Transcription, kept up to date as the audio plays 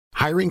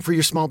Hiring for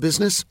your small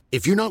business?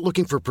 If you're not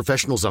looking for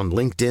professionals on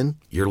LinkedIn,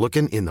 you're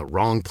looking in the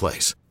wrong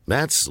place.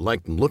 That's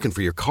like looking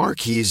for your car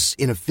keys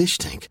in a fish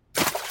tank.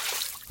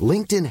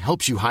 LinkedIn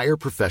helps you hire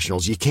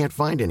professionals you can't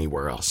find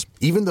anywhere else,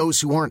 even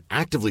those who aren't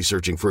actively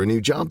searching for a new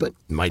job but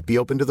might be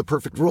open to the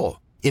perfect role.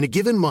 In a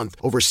given month,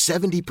 over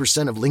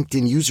 70% of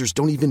LinkedIn users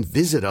don't even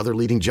visit other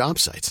leading job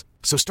sites.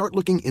 So start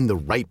looking in the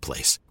right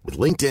place. With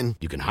LinkedIn,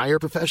 you can hire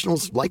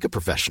professionals like a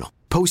professional.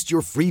 Post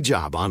your free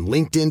job on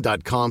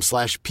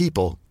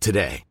linkedin.com/people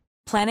today.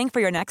 Planning for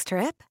your next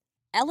trip?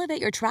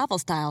 Elevate your travel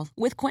style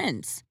with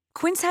Quince.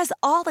 Quince has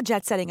all the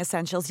jet-setting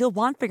essentials you'll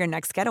want for your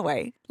next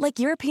getaway, like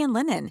European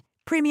linen,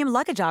 premium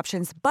luggage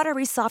options,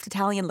 buttery soft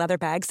Italian leather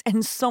bags,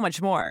 and so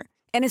much more.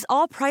 And is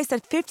all priced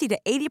at 50 to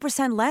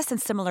 80% less than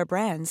similar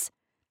brands.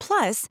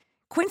 Plus,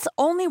 Quince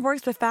only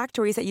works with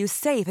factories that use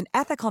safe and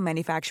ethical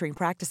manufacturing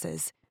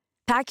practices.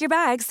 Pack your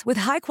bags with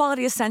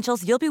high-quality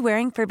essentials you'll be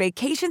wearing for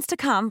vacations to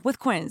come with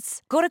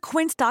Quince. Go to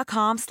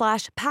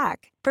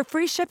quince.com/pack for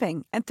free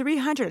shipping and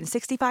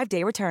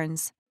 365-day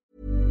returns.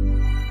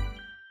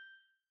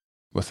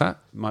 What's that?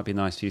 Might be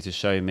nice for you to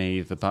show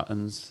me the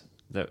buttons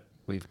that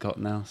we've got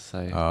now.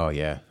 So. Oh,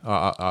 yeah.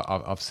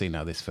 I've seen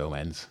how this film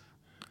ends.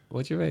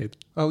 What do you mean?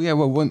 Oh, yeah,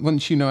 well,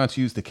 once you know how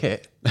to use the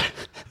kit...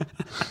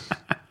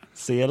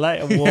 See you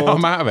later, Ward. Yeah,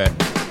 I'm out of it.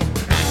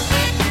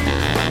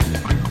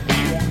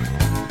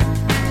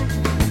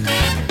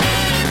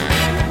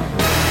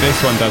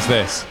 This one does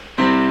this.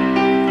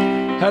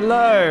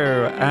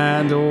 Hello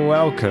and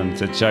welcome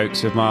to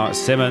Jokes with Mark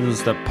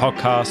Simmons, the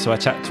podcast where I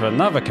chat to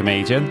another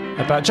comedian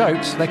about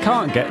jokes they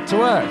can't get to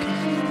work.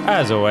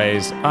 As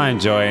always, I'm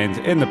joined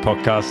in the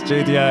podcast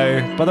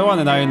studio by the one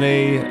and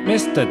only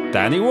Mr.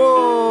 Danny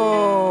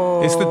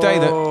Ward. It's the day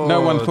that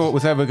no one thought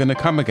was ever going to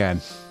come again.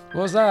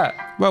 What was that?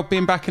 Well,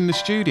 being back in the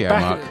studio,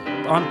 Mark.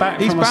 I'm back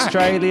He's from back.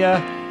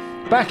 Australia,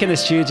 back in the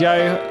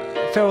studio.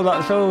 Feel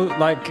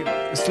like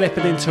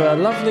slipping into a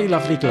lovely,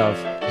 lovely glove.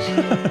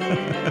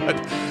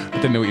 I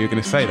didn't know what you were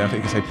going to say there. I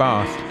think you could say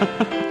bath.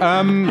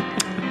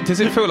 Does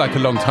it feel like a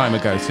long time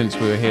ago since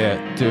we were here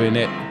doing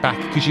it back?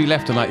 Because you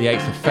left on like the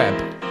 8th of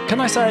Feb.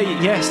 Can I say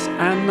yes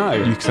and no?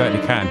 You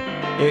certainly can.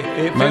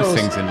 It Most feels,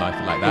 things in life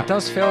are like that. It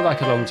does feel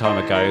like a long time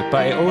ago,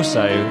 but it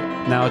also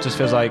now just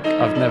feels like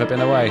I've never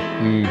been away.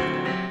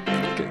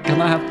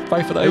 Can I have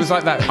both of those? It was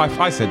like that.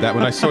 I said that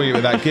when I saw you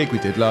at that gig we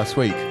did last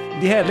week.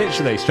 Yeah,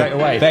 literally, straight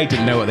away. They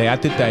didn't know what they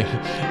had, did they?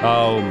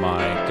 Oh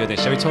my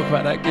goodness. Shall we talk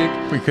about that gig?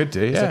 We could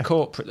do, yeah.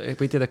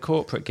 We did a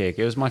corporate gig.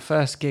 It was my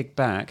first gig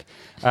back.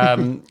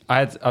 I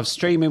was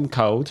streaming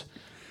cold.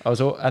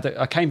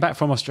 I came back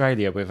from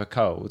Australia with a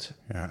cold.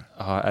 Yeah.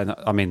 And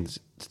I mean,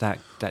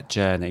 that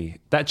journey.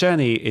 That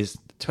journey is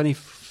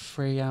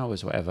 23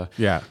 hours, whatever.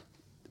 Yeah.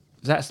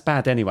 That's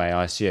bad anyway,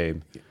 I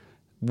assume.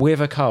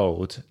 With a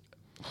cold.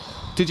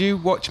 Did you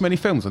watch many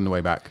films on the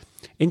way back?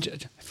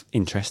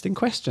 Interesting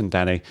question,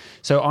 Danny.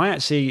 So I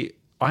actually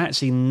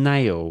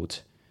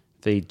nailed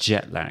the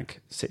jet lag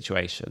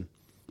situation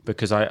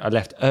because I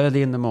left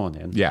early in the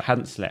morning. Yeah.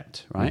 Hadn't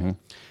slept, right? Mm-hmm.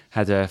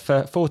 Had a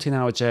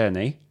 14-hour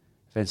journey,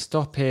 then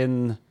stop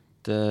in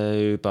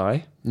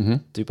Dubai,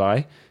 and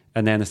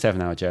then a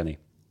 7-hour journey.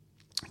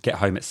 Get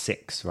home at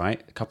 6,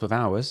 right? A couple of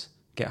hours,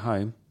 get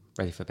home,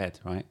 ready for bed,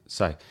 right?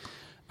 So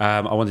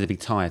I wanted to be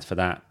tired for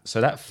that. So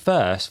that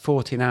first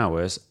 14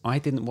 hours, I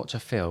didn't watch a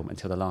film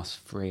until the last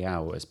 3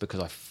 hours because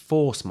I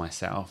forced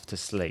myself to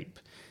sleep,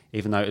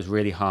 even though it was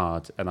really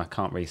hard and I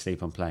can't really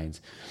sleep on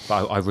planes.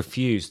 But I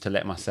refused to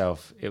let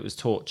myself, it was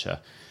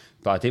torture.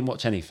 But I didn't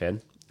watch anything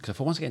because if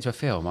I want to get into a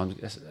film, I'm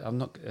going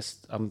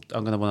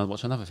to want to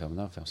watch another film.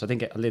 So I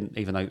didn't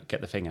even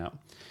get the thing out.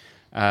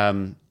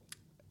 And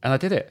I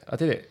did it.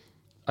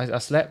 I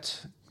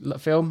slept,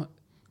 film.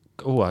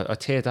 Oh, I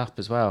teared up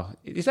as well.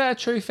 Is that a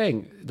true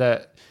thing?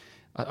 That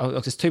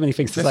there's too many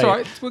things to say. That's all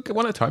right. We'll get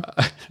one at a time.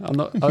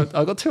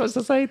 I've got too much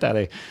to say,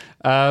 Danny.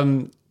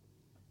 When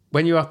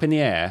you're up in the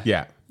air,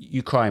 yeah,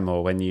 you cry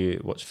more when you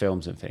watch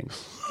films and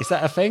things. Is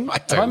that a thing?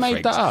 Have I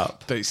made that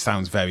up? It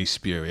sounds very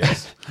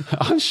spurious.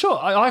 I'm sure.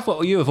 I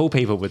thought you of all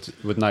people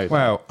would know.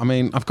 Well, I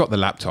mean, I've got the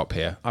laptop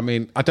here. I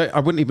mean, I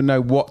wouldn't even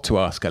know what to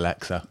ask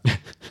Alexa.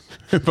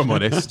 If I'm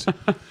honest.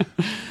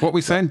 What are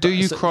we saying? Do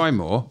you cry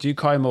more? Do you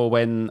cry more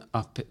when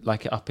up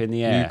in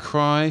the air? You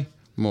cry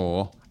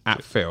more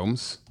at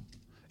films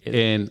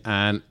in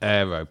an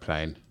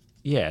aeroplane.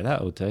 Yeah,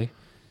 that'll do.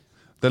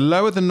 The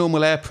lower than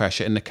normal air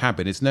pressure in the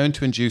cabin is known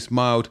to induce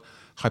mild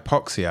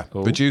hypoxia,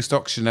 reduced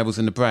oxygen levels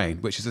in the brain,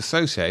 which is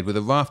associated with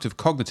a raft of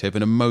cognitive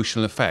and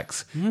emotional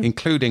effects,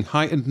 including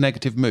heightened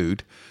negative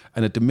mood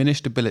and a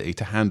diminished ability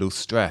to handle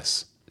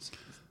stress.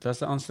 Does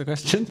that answer the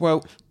question?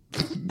 Well,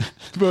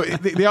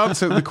 the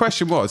answer, the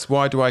question was,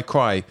 why do I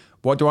cry?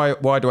 Why do I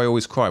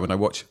always cry when I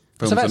watch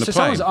films on a plane? So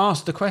someone's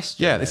asked the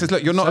question. Yeah, this is,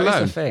 look, you're not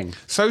alone. It's the thing.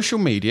 Social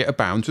media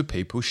abounds with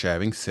people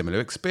sharing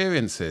similar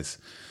experiences.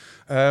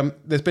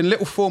 There's been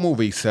little formal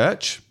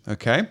research,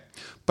 okay,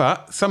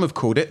 but some have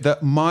called it the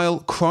Mile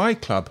Cry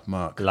Club,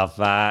 Mark. Love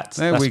that.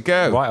 There we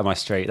go. Right on my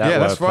street. That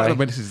that's right. wordplay. I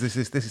mean,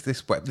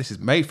 this is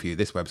made for you.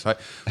 This website,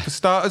 for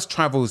starters,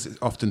 travel is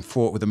often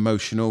fraught with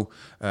emotional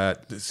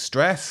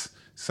stress.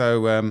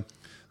 So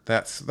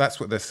that's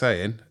what they're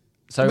saying.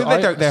 So I mean,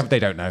 they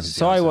don't know.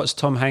 So I watched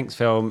Tom Hanks'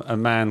 film A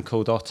Man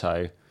Called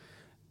Otto,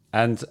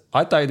 and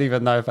I don't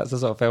even know if that's the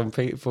sort of film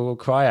people will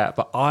cry at,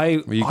 but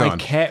I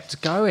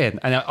kept going,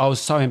 and I was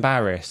so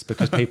embarrassed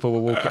because people were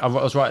walking. I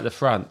was right at the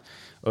front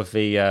of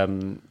the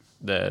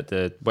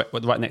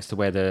right next to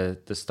where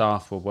the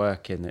staff were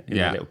working in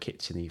the little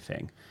kitchen-y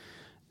thing.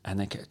 And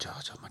they get,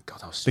 oh my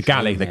God, I was streaming. The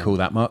galley, they call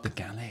that, Mark. The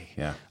galley.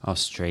 Yeah. I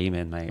was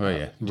streaming, mate. Oh,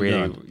 yeah.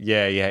 Really,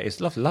 yeah. It's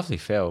a lovely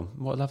film.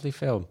 What a lovely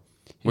film.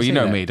 Well, you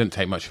know me, it doesn't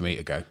take much for me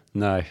to go.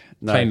 No.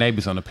 Playing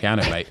Neighbours on a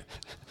piano, mate.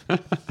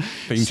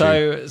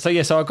 So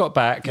I got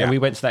back and we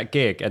went to that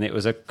gig, and it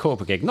was a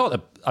corporate gig.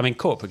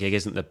 Corporate gig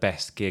isn't the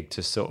best gig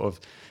to sort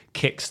of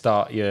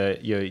kickstart your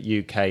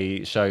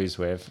UK shows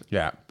with.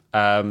 Yeah.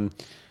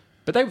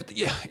 But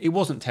it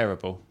wasn't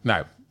terrible.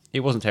 No. It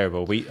wasn't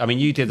terrible.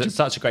 You did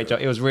such a great job.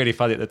 It was really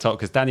funny at the top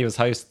because Danny was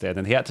hosting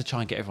and he had to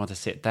try and get everyone to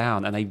sit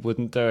down, and they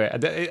wouldn't do it.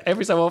 And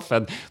every so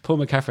often, Paul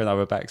McCaffrey and I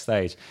were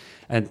backstage,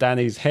 and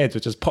Danny's head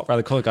would just pop around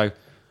the corner and go,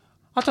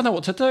 I don't know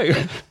what to do.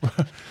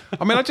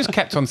 I mean, I just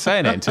kept on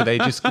saying it until they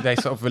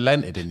sort of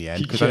relented in the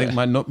end, because I think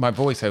my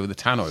voice over the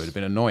tannoy would have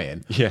been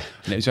annoying. Yeah.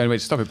 And it was the only way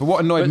to stop it. But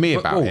what annoyed me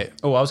about it...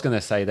 I was going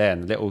to say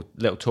then, little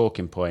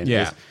talking point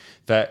is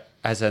that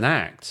as an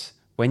act...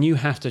 when you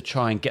have to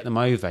try and get them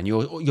over and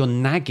you're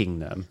nagging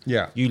them,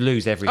 you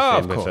lose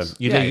everything with them.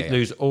 You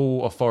lose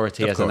all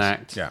authority as an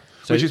act. Yeah.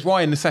 So, which is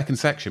why in the second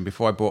section,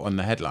 before I brought on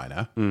the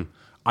headliner,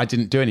 I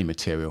didn't do any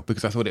material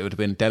because I thought it would have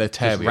been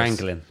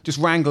deleterious. Just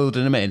wrangled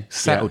them in,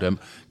 settled them.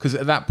 Because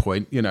at that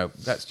point,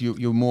 that's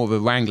you're more of a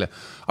wrangler.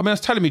 I mean, I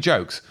was telling me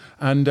jokes,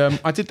 and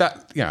I did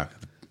that,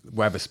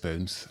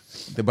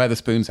 the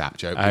Weatherspoons app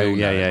joke. Oh,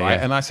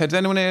 yeah. And I said, does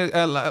anyone here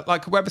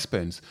like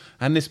Weatherspoons?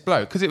 And this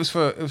bloke, because it was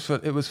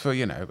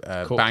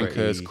for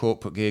bankers,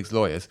 corporate gigs,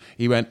 lawyers.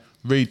 He went,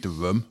 read the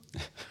room.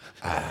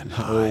 And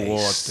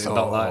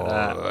not like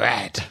that.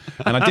 Red.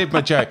 And I did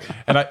my joke.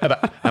 And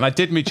I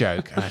did my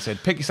joke. And I said,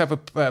 pick yourself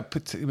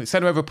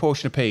send over a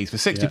portion of peas for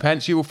 60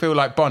 pence. You will feel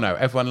like Bono.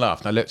 Everyone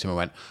laughed. And I looked at him and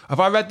went, have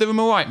I read the room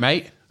all right,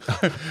 mate?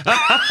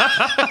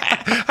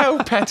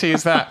 How petty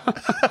is that?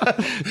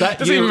 That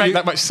doesn't even make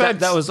that much sense.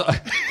 That was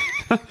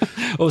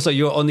also,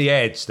 you're on the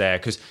edge there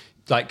because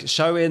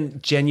showing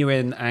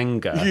genuine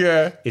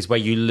anger is where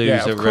you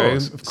lose a room.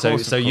 Of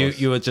course.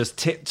 You were just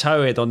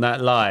tiptoeing on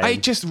that line.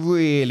 It just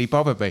really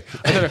bothered me.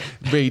 I don't know,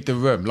 read the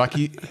room.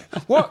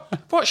 What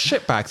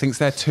shitbag thinks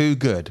they're too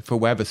good for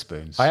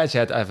Weatherspoons? I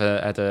actually had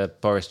a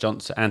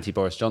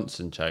anti-Boris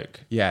Johnson joke.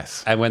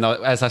 Yes. And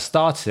as I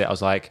started it, I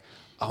was like,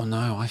 oh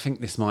no, I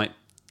think this might...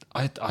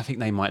 I think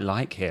they might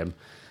like him.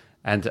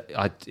 And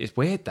it's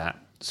weird that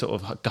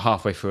sort of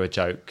halfway through a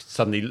joke,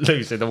 suddenly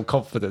losing all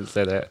confidence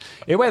in it.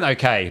 It went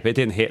okay, but it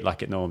didn't hit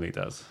like it normally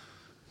does.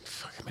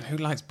 I mean, who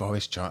likes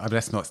Boris Johnson? I mean,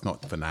 it's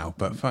not for now,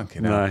 but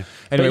fucking hell. No.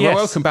 Anyway,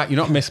 welcome back. You're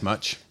not missed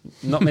much.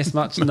 Not missed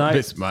much, no. Not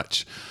missed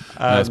much.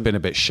 It's been a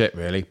bit shit,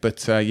 really.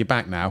 But you're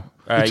back now.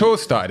 The tour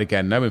started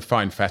again, though, in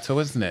fine fettle,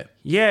 isn't it?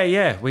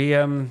 Yeah. We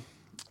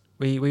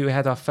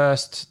had our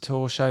first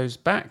tour shows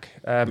back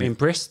in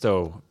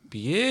Bristol.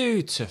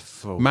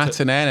 Beautiful.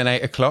 Matinee and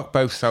 8 o'clock,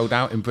 both sold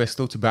out in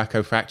Bristol,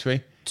 Tobacco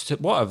Factory.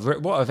 What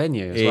a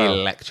venue as well.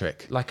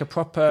 Electric. Like a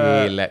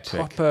proper...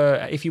 Electric.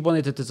 If you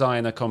wanted to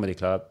design a comedy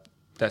club,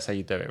 that's how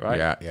you do it, right?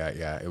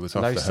 Yeah. It was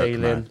off Low the hook,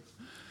 ceiling. man.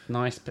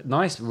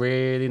 Nice,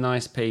 really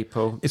nice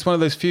people. It's one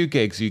of those few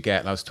gigs you get,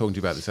 and I was talking to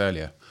you about this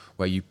earlier,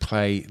 where you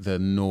play the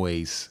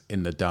noise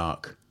in the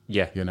dark.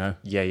 Yeah. You know?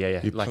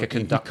 Yeah. Like a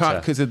conductor.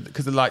 You can't,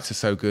 because the lights are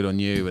so good on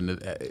you, and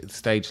the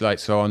stage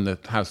lights are on, the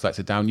house lights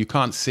are down. You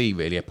can't see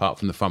really apart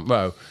from the front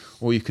row.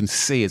 All you can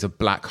see is a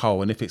black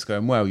hole, and if it's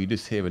going well, you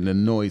just hear the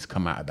noise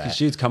come out of there. Because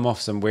you'd come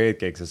off some weird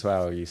gigs as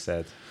well, you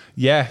said.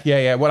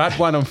 Yeah. Well, I had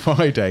one on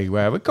Friday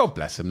where, God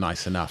bless them,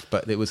 nice enough,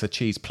 but it was a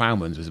cheese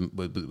ploughman's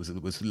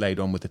was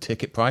laid on with the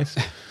ticket price.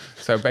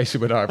 So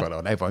basically when I got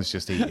on, everyone's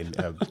just eating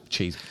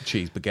cheese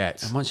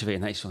baguettes. And once you've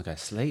eaten that, you just want to go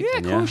to sleep. Yeah,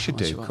 of course you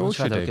do. Of course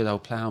you do. A good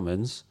old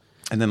ploughman's.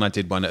 And then I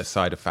did one at a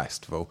cider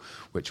festival,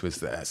 which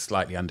was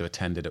slightly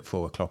underattended at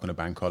 4 o'clock on a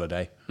bank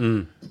holiday.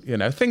 You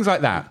know, things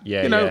like that.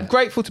 Yeah.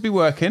 Grateful to be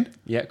working.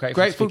 Yeah,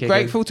 grateful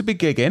to be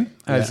gigging,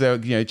 as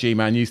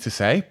G-Man used to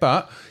say.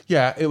 But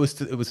yeah, it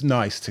was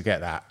nice to get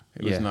that.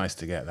 It was nice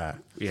to get that.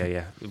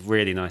 Yeah,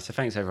 really nice. So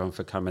thanks everyone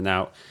for coming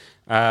out.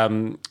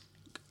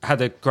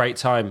 Had a great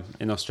time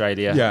in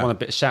Australia. Yeah. I want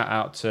to shout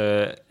out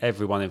to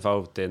everyone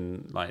involved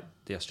in like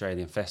the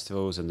Australian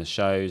festivals and the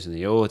shows and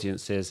the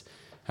audiences.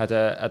 Had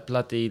a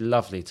bloody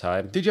lovely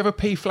time. Did you have a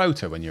pea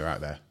floater when you were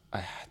out there?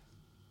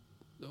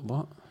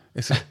 What?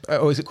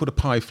 Or is it called a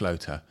pie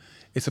floater?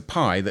 It's a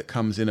pie that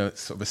comes in a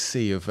sort of a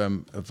sea of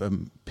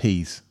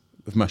peas,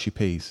 of mushy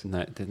peas.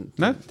 No,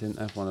 didn't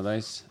have one of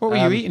those. What were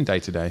you eating day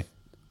to day?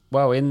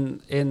 Well,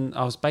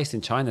 I was based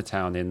in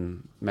Chinatown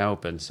in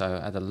Melbourne, so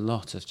I had a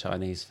lot of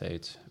Chinese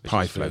food.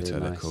 Pie floater,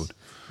 they're called.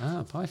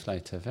 Ah, pie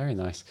floater, very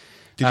nice.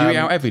 Did you eat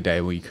out every day,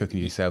 or were you cooking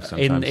yourself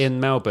sometimes?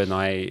 In Melbourne,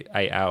 I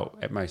ate out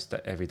at most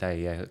every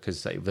day, yeah,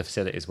 because the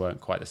facilities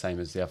weren't quite the same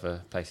as the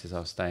other places I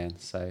was staying.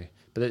 So,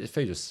 but the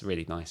food was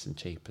really nice and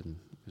cheap, and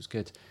it was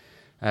good.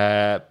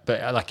 But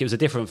like, it was a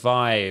different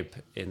vibe.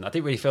 I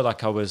didn't really feel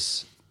like I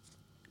was,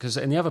 because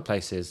in the other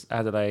places,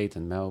 Adelaide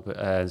and Melbourne,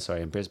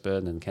 and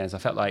Brisbane and Cairns, I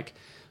felt like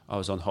I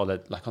was on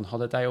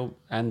holiday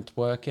and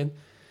working.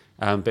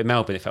 But in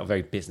Melbourne, it felt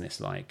very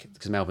business-like,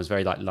 because Melbourne's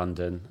very like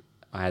London.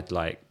 I had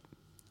like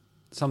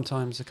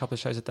sometimes a couple of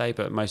shows a day,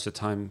 but most of the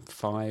time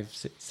 5,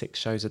 6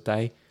 shows a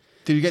day.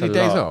 Did you get any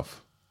days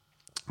off?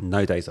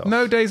 No days off.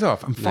 No days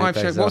off. And 5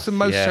 shows. What's the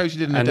most shows you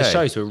did in a day? And the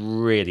shows were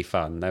really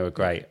fun. They were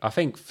great. I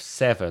think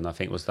 7,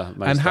 was the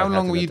most. And how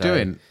long were you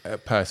doing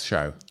per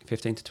show?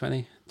 15 to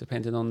 20,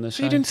 depending on the show.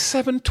 So you're doing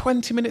 7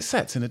 20-minute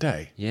sets in a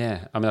day?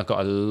 Yeah. I mean, I've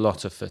got a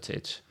lot of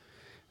footage.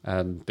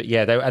 But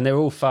yeah, they were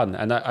all fun.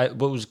 And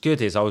what was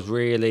good is I was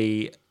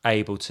really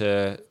able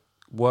to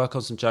work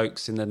on some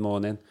jokes in the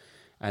morning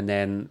and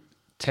then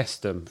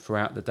test them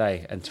throughout the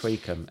day and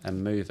tweak them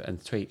and move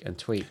and tweak.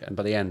 And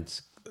by the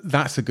end...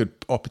 That's a good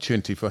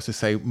opportunity for us to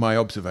say my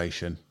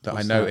observation that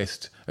I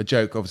noticed a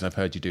joke. Obviously, I've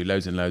heard you do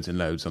loads and loads and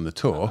loads on the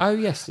tour. Oh,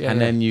 yes. Yeah, and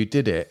then you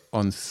did it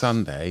on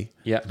Sunday.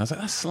 Yeah. And I was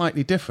like, that's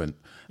slightly different.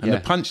 And the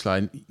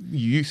punchline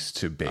used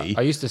to be...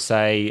 I used to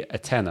say a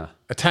tenner.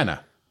 A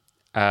tenner.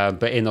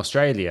 But in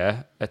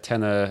Australia, a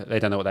tenner, they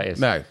don't know what that is.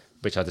 No.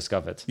 Which I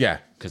discovered. Yeah.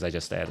 Because they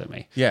just stared at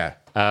me. Yeah.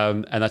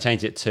 And I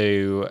changed it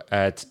to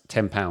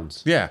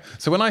 £10. Yeah.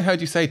 So when I heard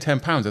you say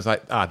 £10, I was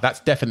like, that's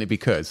definitely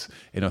because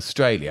in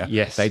Australia,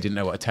 they didn't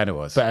know what a tenner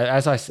was.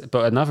 But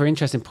another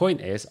interesting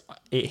point is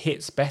it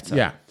hits better.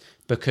 Yeah.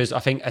 Because I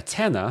think a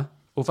tenner,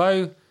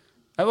 although,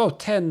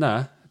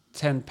 tenner,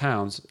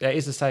 £10, it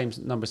is the same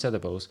number of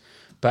syllables,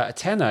 but a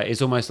tenner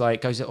is almost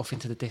like goes off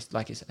into the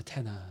like it's a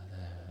tenner.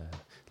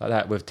 Like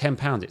that. With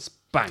 £10, it's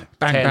bang,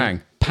 bang,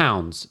 bang.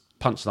 Pounds,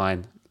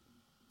 punchline,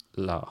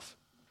 laugh.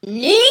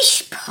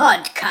 Niche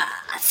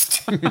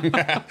podcast. Do you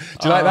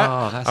like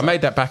that? I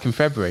made that back in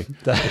February.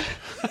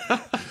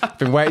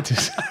 Been waiting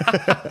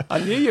to... I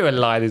knew you were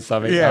lying in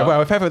something. Yeah,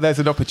 well, if ever there's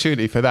an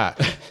opportunity for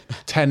that.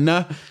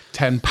 Tenner,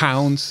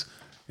 £10.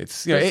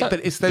 It's,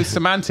 but it's those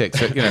semantics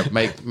that,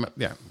 make,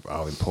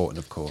 important,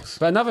 of course.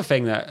 But another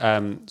thing that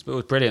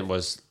was brilliant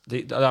was,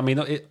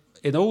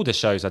 in all the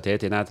shows I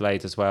did in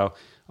Adelaide as well,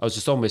 I was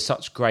just on with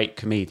such great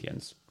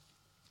comedians.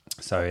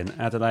 So in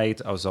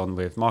Adelaide, I was on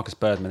with Marcus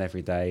Birdman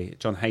every day.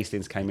 John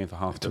Hastings came in for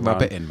half the run.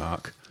 Rub it in,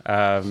 Mark.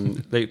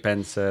 Luke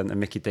Benson and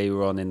Mickey D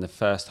were on in the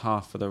first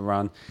half of the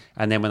run.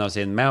 And then when I was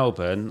in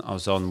Melbourne, I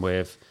was on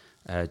with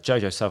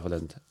Jojo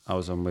Sutherland. I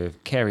was on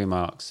with Carey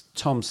Marx,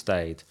 Tom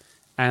Stade,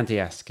 Andy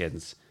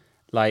Askins.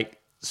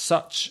 Like,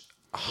 such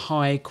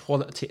high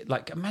quality,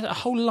 like a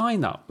whole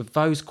lineup with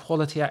those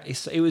quality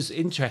acts. It was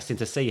interesting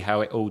to see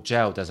how it all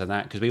gelled as an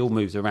act, because we all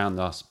moved around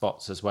our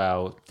spots as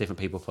well. Different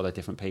people follow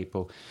different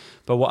people.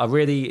 But what I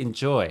really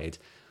enjoyed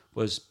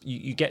was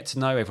you get to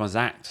know everyone's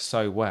act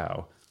so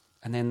well,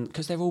 and then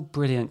because they're all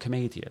brilliant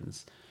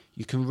comedians,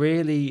 you can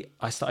really.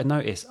 I started to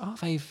notice,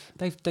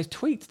 they've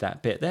tweaked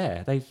that bit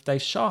there.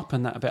 They've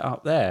sharpened that bit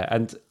up there,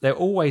 and they're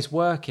always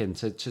working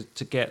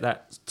to get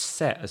that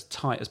set as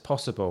tight as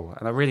possible.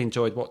 And I really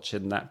enjoyed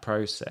watching that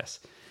process.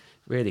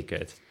 Really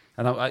good,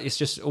 and it's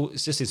just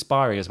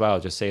inspiring as well,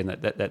 just seeing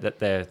that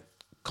they're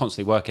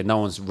constantly working. No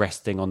one's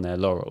resting on their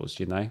laurels,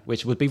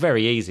 which would be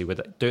very easy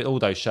with doing all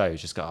those shows.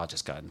 Just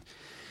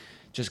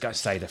go and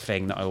say the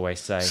thing that I always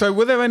say. So,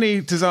 were there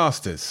any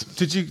disasters?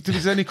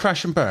 Was there any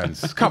crash and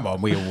burns? Come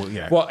on, we all,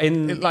 What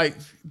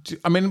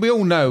we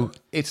all know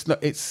it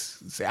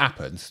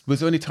happens. Was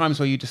there any times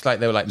where you just they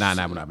were like, nah,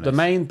 we're not having the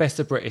main Best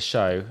of British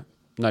show?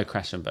 No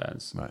crash and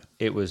burns. Right.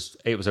 It was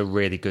a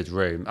really good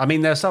room. I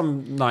mean, there are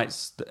some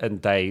nights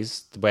and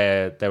days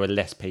where there were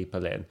less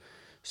people in,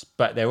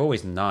 but they're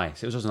always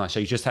nice. It was always a nice show.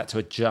 You just had to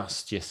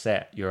adjust your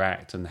set, your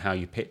act, and how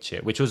you pitch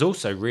it, which was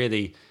also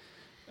really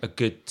a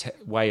good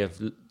way of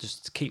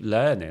just to keep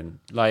learning.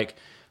 Like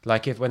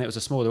if when it was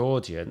a smaller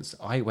audience,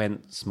 I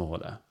went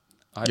smaller.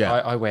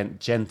 I went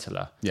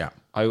gentler. Yeah.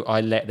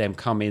 I let them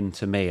come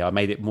into me. I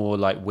made it more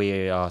like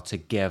we are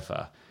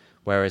together.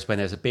 Whereas when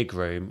there's a big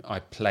room, I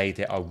played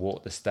it. I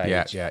walked the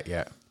stage.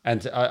 Yeah.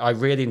 And I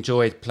really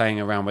enjoyed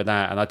playing around with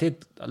that. And I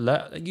did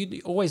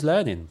you always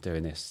learning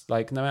doing this.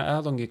 Like, no matter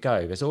how long you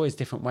go, there's always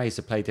different ways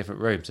to play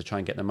different rooms to try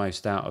and get the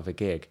most out of a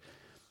gig.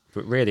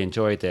 But really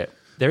enjoyed it.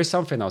 There is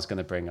something I was going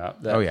to bring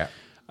up. That,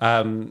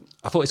 I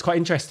thought it's quite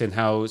interesting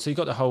how, so you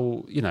got the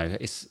whole,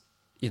 it's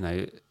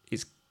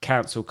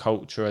cancel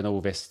culture and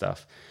all this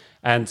stuff.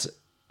 And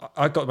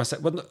I got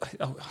myself, I don't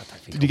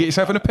think. Did you get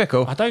yourself in a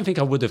pickle? I don't think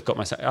I would have got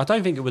myself, I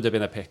don't think it would have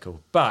been a pickle.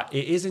 But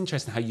it is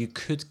interesting how you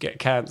could get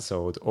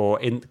cancelled or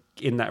in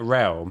that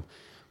realm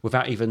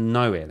without even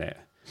knowing it.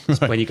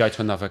 When you go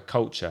to another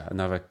culture,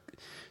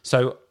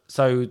 So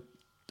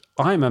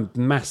I'm a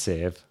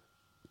massive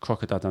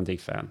Crocodile Dundee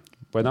fan.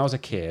 when I was a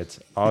kid,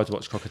 I would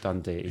watch Crocodile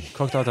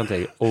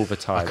Dundee all the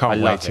time. I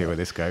can't wait to it. hear where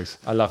this goes.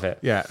 I love it.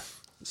 Yeah.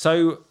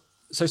 So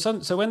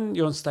when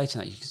you're on stage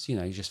and that,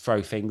 you just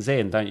throw things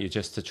in, don't you,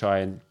 just to try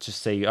and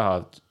just see,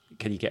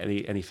 can you get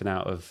anything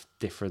out of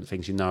different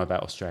things you know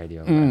about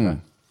Australia or whatever.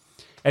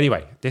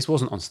 Anyway, this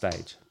wasn't on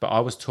stage, but I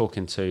was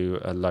talking to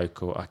a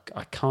local.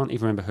 I can't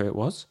even remember who it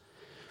was,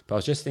 but I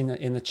was just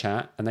in the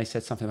chat, and they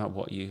said something about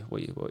what you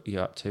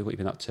up to, what you've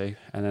been up to,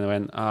 and then I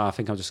went, I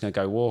think I'm just going to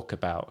go walk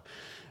about.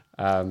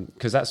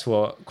 Because that's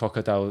what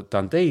Crocodile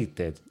Dundee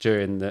did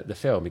during the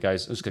film. He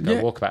goes, I'm just going to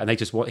go walk about,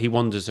 and he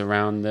wanders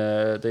around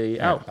the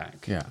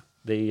outback,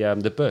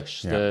 the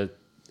bush, the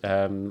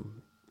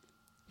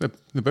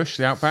bush,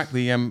 the outback,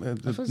 the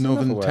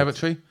Northern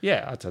Territory.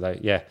 Yeah, I don't know.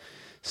 Yeah,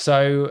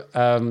 so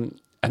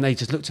and they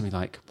just looked at me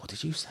like, "What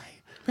did you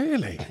say?"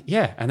 Really?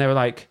 Yeah, and they were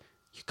like,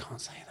 "You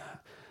can't say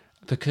that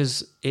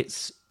because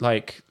it's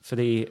like for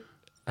the."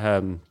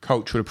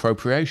 Cultural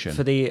appropriation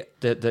for the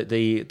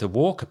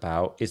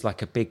walkabout is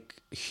like a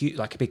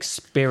big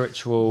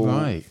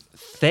spiritual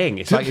thing.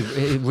 It's like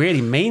it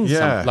really means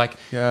something. Like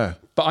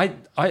but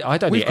I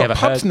don't. We've got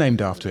pubs named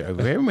after it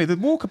over here, haven't we? The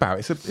Walkabout,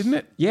 isn't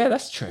it? Yeah,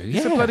 that's true.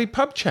 It's a bloody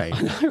pub chain.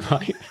 I know,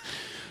 right?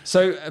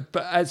 So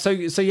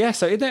isn't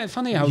it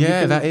funny how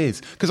that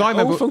is because I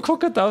remember from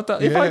Crocodile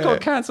Dundee. If I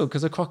got cancelled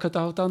because of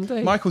Crocodile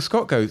Dundee, Michael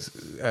Scott goes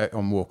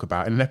on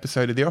Walkabout in an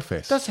episode of The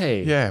Office. Does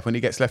he? Yeah, when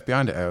he gets left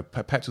behind at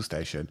a petrol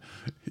station,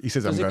 he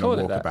says, "I'm going on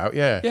Walkabout."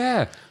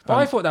 Yeah. But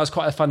I thought that was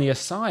quite a funny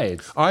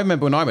aside. I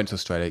remember when I went to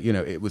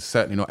Australia. It was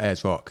certainly not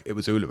Ayers Rock; it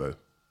was Uluru.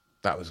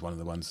 That was one of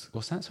the ones.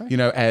 What's that? Sorry.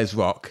 Ayers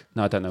Rock.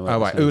 No, I don't know. Oh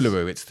right,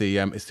 Uluru. It's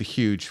the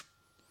huge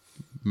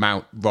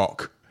Mount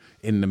Rock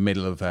in the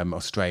middle of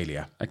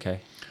Australia. Okay.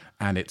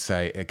 And it's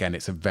a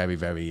very,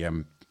 very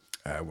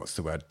what's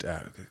the word?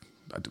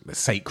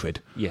 Sacred.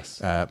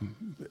 Yes.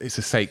 It's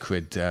a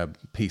sacred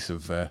piece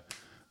of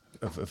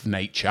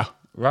nature,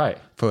 right?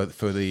 For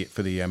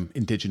the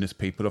indigenous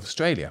people of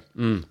Australia.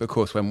 But of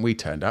course, when we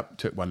turned up,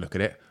 took one look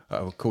at it,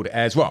 called it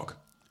Ayers Rock,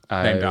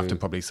 named after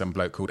probably some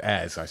bloke called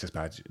Ayers, I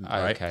suspect.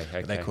 Right? Okay.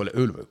 But they call it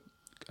Uluru.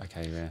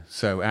 Okay, yeah.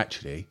 So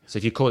actually... So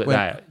if you call it when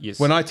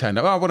I turned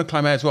up, I want to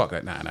climb Ayers Rock.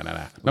 Like, no.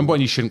 Number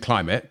one, you shouldn't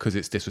climb it because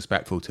it's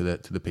disrespectful to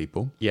the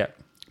people. Yeah.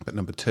 But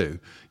number two,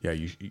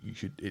 you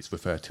should. It's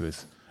referred to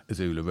as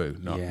Uluru,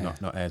 not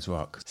Ayers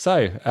Rock. So,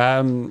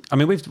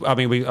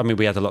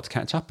 we had a lot to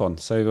catch up on.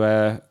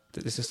 So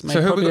this is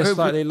probably a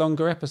slightly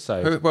longer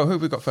episode. Who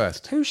have we got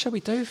first? Who shall we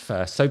do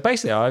first? So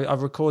basically,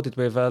 I've recorded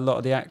with a lot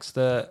of the acts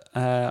that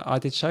I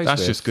did shows with.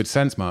 That's just good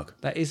sense, Mark.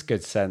 That is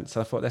good sense.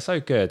 I thought they're so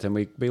good, and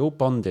we all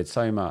bonded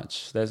so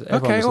much.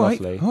 Everyone was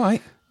lovely.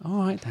 All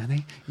right,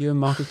 Danny. You and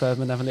Marcus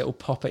Bergman have a little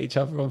pop at each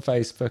other on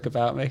Facebook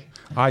about me.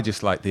 I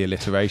just like the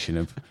alliteration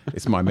of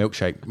it's my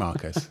milkshake,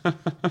 Marcus.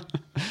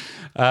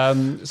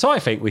 So I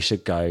think we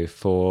should go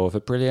for the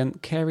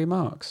brilliant Carey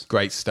Marx.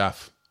 Great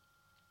stuff.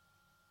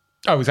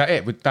 Oh, is that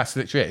it? That's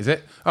literally it, is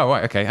it? Oh,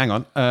 right, okay, hang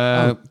on.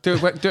 Do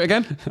it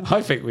again?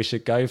 I think we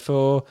should go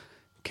for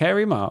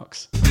Carey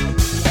Marx.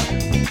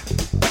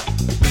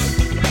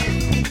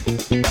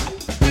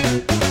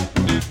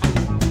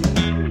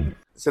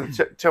 So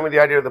tell me the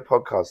idea of the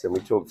podcast, then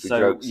we talk through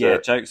jokes. Yeah,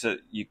 jokes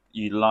that you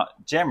like,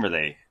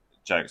 generally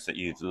jokes that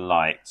you've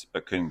liked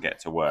but couldn't get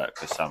to work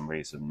for some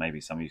reason. Maybe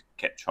some you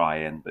kept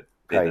trying but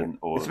didn't.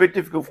 Or... It's a bit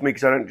difficult for me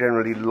because I don't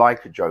generally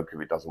like a joke if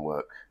it doesn't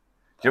work.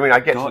 Do you know what I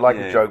mean? I get to like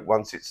a joke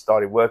once it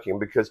started working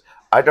because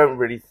I don't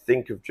really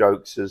think of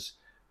jokes as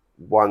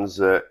ones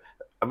that...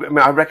 I mean,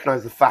 I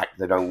recognise the fact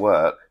they don't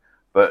work,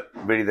 but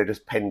really they're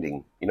just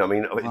pending. You know what I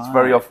mean? It's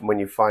very often when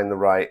you find the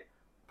right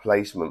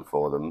placement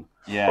for them,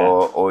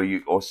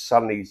 or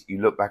suddenly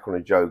you look back on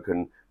a joke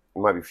and it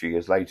might be a few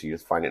years later you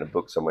just find it in a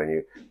book somewhere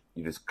and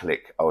you just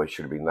click, oh, it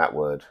should have been that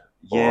word.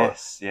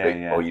 Yes,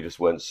 or you just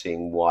weren't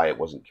seeing why it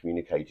wasn't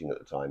communicating at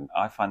the time.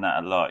 I find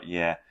that a lot,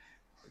 yeah.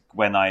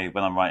 When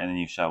I'm writing a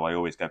new show, I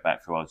always go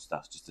back through old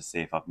stuff just to see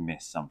if I've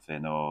missed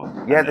something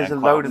or... Yeah, there's a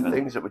load of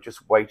things that were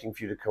just waiting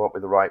for you to come up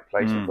with the right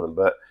placement for them,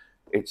 but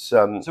it's...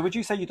 So would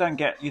you say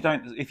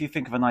if you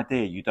think of an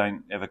idea, you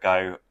don't ever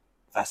go,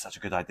 that's such a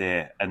good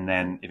idea, and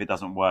then if it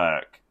doesn't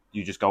work,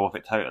 you just go off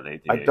it totally,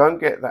 do you? I don't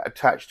get that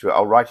attached to it.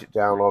 I'll write it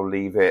down, I'll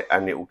leave it,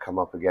 and it will come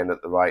up again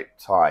at the right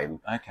time.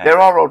 Okay. There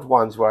are odd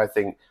ones where I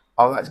think,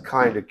 oh, that's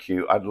kind of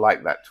cute. I'd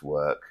like that to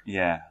work.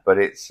 Yeah. But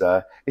it's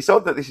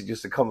odd that this is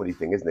just a comedy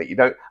thing, isn't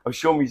it? I'm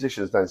sure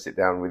musicians don't sit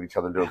down with each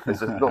other and do it.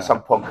 There's not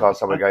some podcast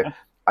somewhere going,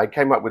 I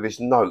came up with this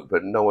note,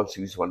 but no one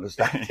seems to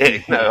understand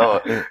it.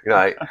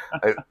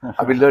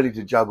 I've been learning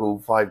to juggle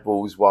 5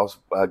 balls whilst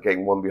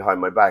getting one behind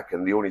my back,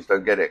 and the audience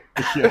don't get it.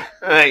 Yeah.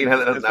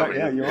 That doesn't happen.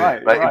 Yeah, you're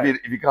right.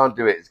 If you can't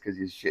do it, it's because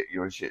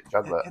you're a shit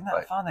juggler. Isn't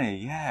that funny?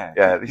 Yeah.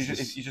 Yeah. You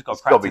just got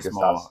to practice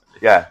more.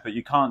 Yeah. But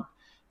you can't.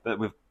 But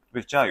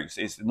with jokes,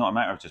 it's not a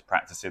matter of just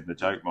practicing the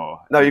joke more.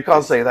 No, you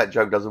can't say that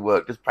joke doesn't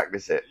work. Just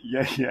practice it.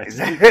 Yeah.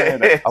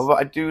 Exactly.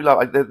 I do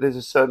love. There's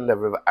a certain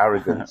level of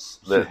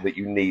arrogance that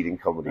you need in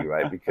comedy,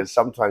 right? Because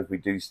sometimes we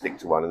do stick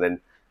to one, and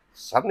then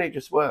suddenly it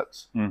just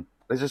works. And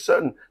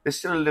There's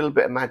still a little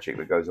bit of magic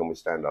that goes on with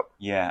stand-up.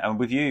 Yeah, and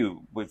with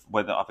you,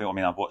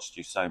 I've watched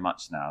you so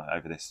much now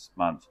over this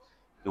month.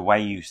 The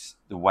way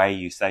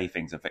you say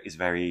things is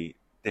very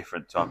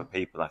different to other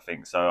people, I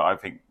think. So I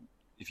think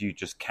if you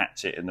just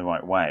catch it in the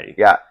right way,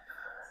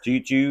 do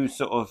you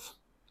sort of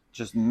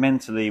just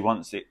mentally,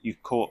 once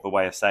you've caught the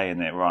way of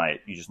saying it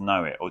right, you just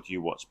know it, or do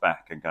you watch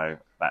back and go,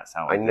 "That's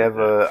how"?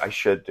 I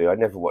should do. I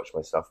never watch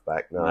my stuff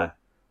back.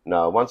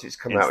 No. Once it's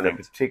come out in a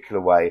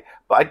particular way,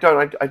 but I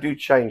don't. I do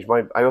change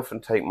I often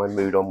take my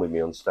mood on with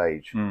me on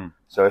stage.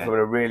 So if I'm in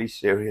a really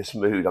serious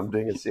mood, I'm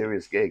doing a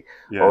serious gig,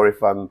 or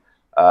if I'm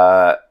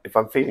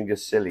feeling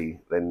just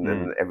silly,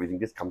 then everything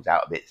just comes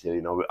out a bit silly,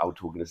 and I'll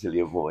talk in a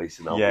sillier voice,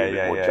 and I'll be a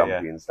bit more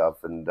jumpy and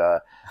stuff. And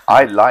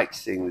I like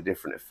seeing the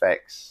different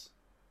effects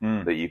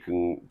that you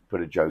can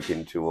put a joke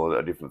into, or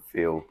a different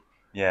feel.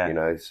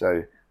 Yeah,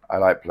 so I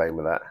like playing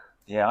with that.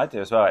 Yeah, I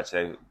do as well.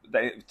 Actually,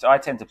 I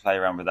tend to play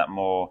around with that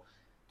more,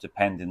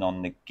 depending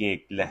on the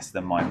gig, less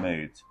than my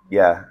mood.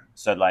 Yeah.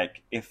 So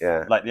like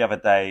like the other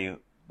day,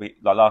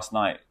 last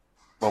night.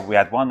 Well, we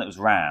had one that was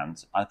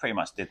round. I pretty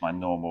much did my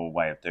normal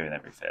way of doing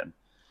everything.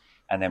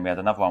 And then we had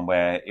another one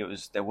where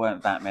there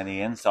weren't that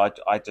many in. So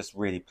I just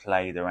really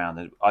played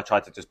around. I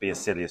tried to just be as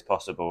silly as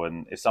possible.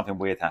 And if something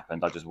weird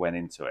happened, I just went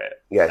into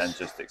it and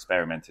just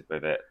experimented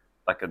with it.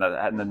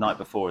 And the night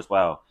before as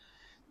well,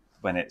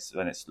 when it's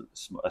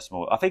a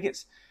small, I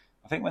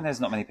think when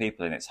there's not many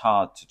people in, it's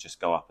hard to just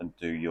go up and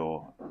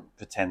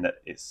pretend that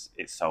it's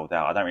sold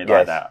out. I don't really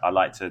like that. I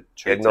like to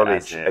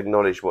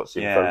acknowledge what's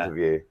in front of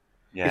you.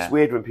 Yeah. It's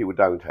weird when people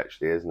don't,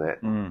 actually, isn't it?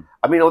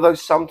 I mean, although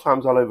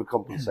sometimes I'll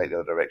overcompensate the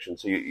other direction.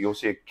 So you'll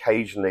see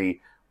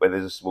occasionally where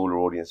there's a smaller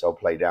audience, I'll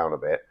play down a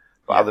bit.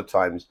 But other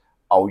times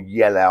I'll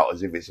yell out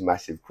as if it's a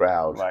massive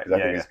crowd. Right.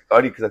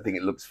 Only because I think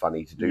it looks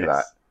funny to do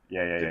that.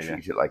 To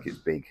treat it like it's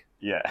big.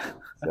 Yeah.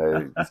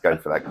 So it's going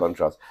for that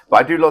contrast.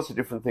 But I do lots of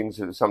different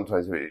things,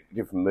 sometimes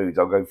different moods.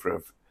 I'll go for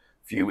a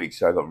few weeks.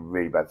 So I got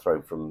really bad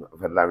throat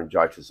I've had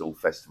laryngitis all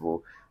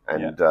festival.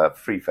 And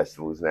 3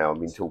 festivals now. I've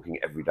been talking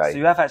every day. So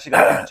you have actually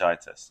got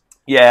laryngitis?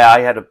 Yeah,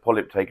 I had a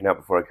polyp taken out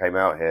before I came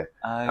out here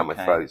at my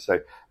throat. So,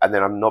 and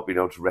then I've not been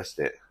able to rest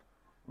it.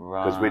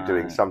 Right. Because we're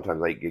doing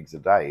sometimes 8 gigs a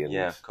day. And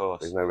of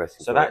course. There's no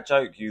resting. So that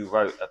joke you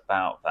wrote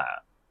about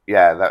that?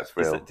 Yeah, that's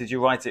real. Did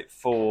you write it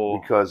for...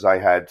 Because I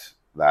had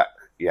that,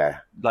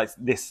 Like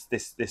this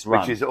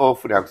run? Which is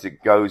awful now because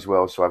it goes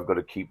well, so I've got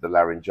to keep the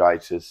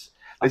laryngitis.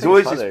 There's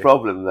always this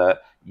problem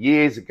that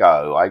years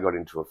ago I got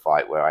into a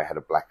fight where I had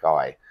a black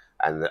eye.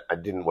 And I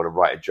didn't want to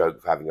write a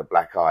joke for having a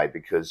black eye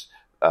because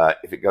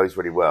if it goes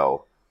really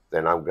well,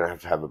 then I'm going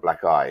to have a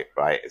black eye,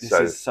 right? This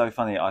is so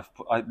funny. I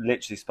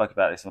literally spoke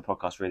about this on the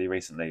podcast really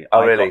recently.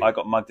 Really? I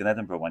got mugged in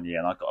Edinburgh one year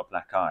and I got a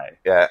black eye.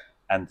 Yeah.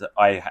 And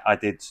I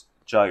did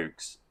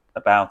jokes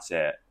about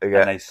it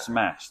and they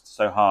smashed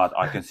so hard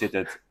I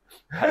considered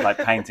like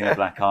painting a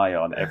black eye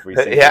on every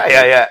single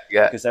yeah.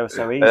 Because they were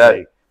so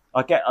easy.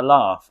 I get a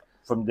laugh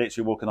from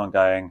literally walking on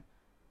going,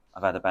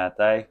 I've had a bad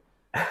day.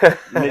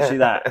 Literally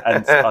that,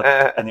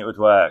 and it would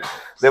work.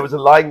 There was a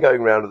line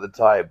going around at the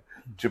time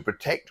to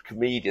protect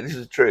comedians. This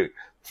is true.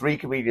 3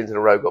 comedians in a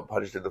row got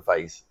punched in the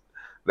face.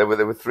 There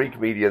were 3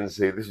 comedians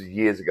this was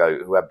years ago,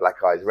 who had black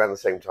eyes around the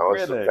same time. I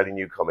was a fairly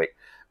new comic,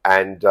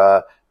 and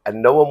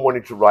no one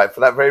wanted to write, for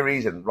that very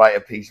reason, write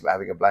a piece about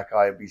having a black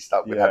eye and be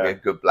stuck with having a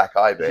good black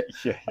eye bit.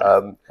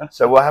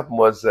 So what happened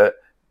was that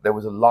there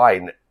was a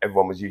line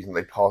everyone was using.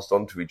 They passed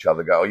on to each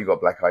other. Go, oh, you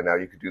got black eye now.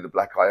 You could do the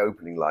black eye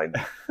opening line,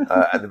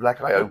 and the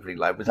black eye opening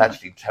line was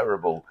actually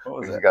terrible.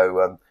 What was it?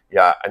 Go,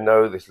 I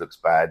know this looks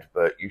bad,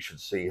 but you should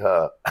see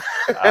her.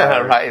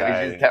 Right,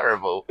 which is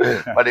terrible.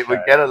 But it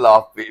would get a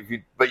laugh.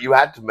 But you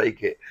had to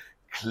make it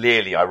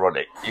clearly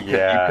ironic. You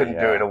couldn't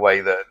do it in a way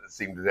that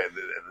seemed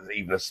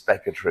even a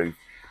speck of truth.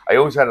 I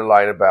also had a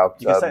line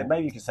about...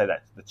 maybe you could say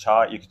that the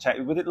child... You could check.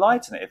 Would it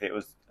lighten it if it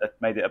was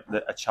made it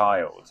a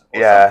child or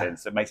something?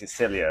 So it makes it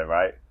sillier,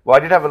 right? Well, I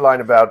did have a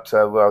line about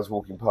where I was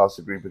walking past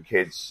a group of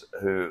kids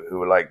who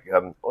were like,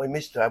 "Oi,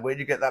 mister, where'd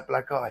you get that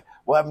black eye?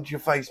 What happened to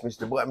your face,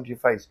 mister? What happened to your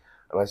face?"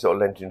 And I sort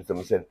of leant into them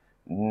and said,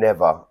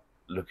 "Never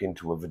look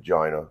into a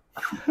vagina."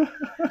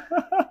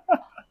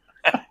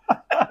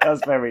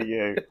 That's very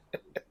you.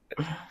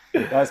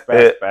 That's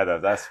better.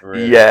 That's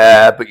really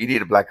but you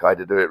need a black eye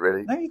to do it,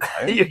 really. No, you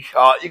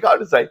don't. You can't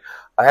just say,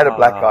 I had a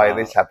black eye and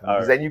this happened,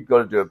 because then you've got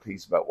to do a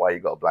piece about why you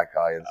got a black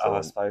eye and so on.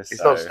 I suppose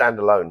it's not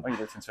standalone. When you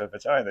looked into a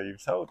vagina,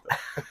 you've told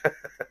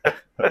them.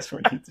 That's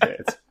what you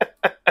did.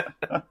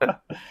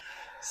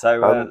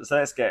 So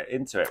let's get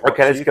into it.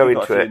 Okay, let's go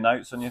into it. Got a few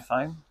notes on your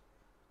phone?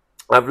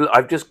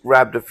 I've just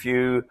grabbed a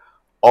few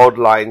odd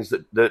lines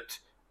that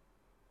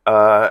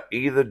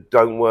either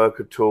don't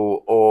work at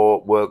all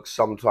or work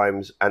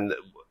sometimes, and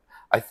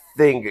I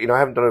think, I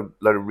haven't done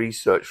a lot of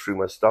research through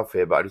my stuff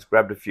here, but I just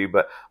grabbed a few,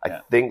 but I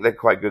think they're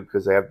quite good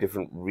because they have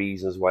different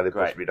reasons why they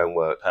possibly don't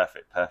work.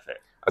 Perfect.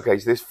 Okay,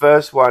 so this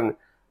first one,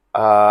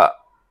 I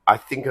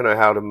think I know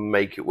how to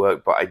make it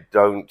work, but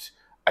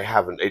I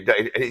haven't.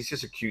 It's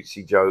just a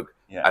cutesy joke.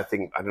 Yeah. I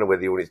don't know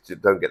whether the audience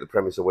don't get the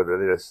premise or whether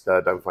they just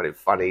don't find it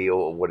funny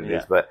or what it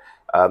is, but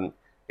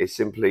It's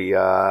simply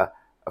a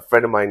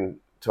friend of mine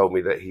told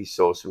me that he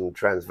saw some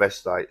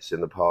transvestites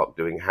in the park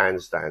doing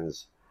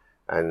handstands.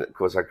 And, of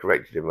course, I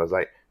corrected him. I was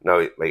like,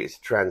 no, mate, it's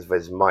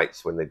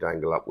transvestmites when they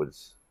dangle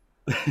upwards.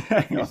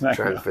 It's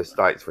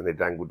transvestites when they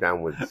dangle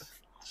downwards.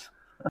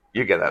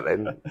 You get that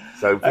then?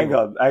 So hang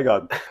on.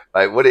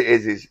 Like what it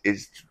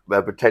is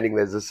pretending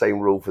there's the same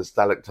rule for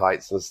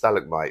stalactites and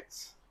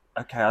stalagmites.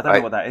 Okay, I don't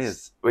know what that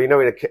is. Well, you know,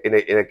 in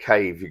a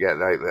cave, you get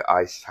like the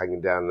ice hanging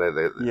down there,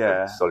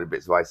 the solid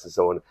bits of ice and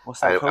so on.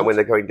 What's that called? And when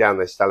they're going down,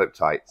 they're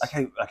stalactites.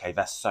 Okay,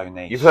 that's so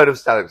niche. You've heard of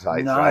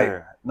stalactites,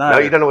 right? No,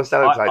 you don't know what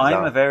stalactites are.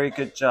 I'm a very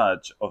good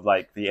judge of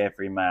like the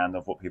everyman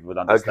of what people would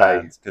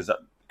understand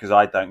because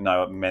I don't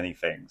know many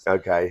things.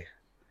 Okay.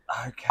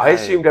 I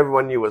assumed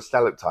everyone knew what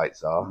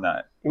stalactites are.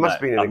 No. You must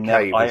have been in a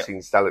cave and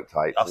seen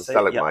stalactites and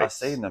stalagmites. Yeah, I've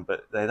seen them,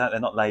 but they're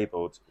not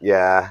labelled.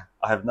 Yeah.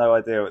 I have no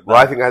idea. Well,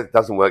 I think that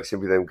doesn't work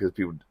simply then because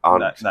people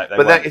aren't. No,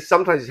 but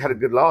sometimes it's had a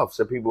good laugh,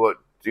 so people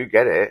do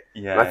get it.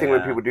 Yeah, and I think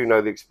when people do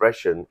know the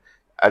expression,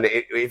 and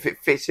if it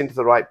fits into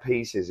the right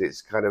pieces,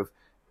 it's kind of,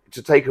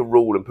 to take a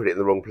rule and put it in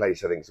the wrong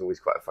place, I think is always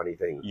quite a funny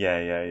thing. Yeah.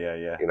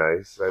 You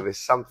know, so there's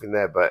something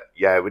there, but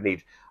yeah, we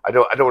need. I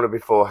don't want to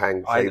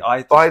beforehand say.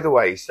 By the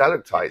way,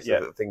 stalactites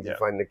are the things you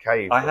find in the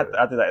cave. I did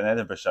that in an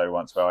Edinburgh show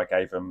once, where I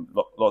gave them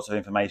lots of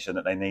information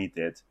that they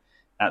needed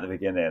at the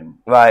beginning,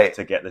 right,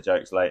 to get the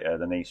jokes later,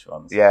 the niche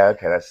ones. Yeah,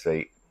 okay, that's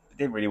sweet. It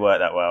didn't really work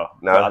that well.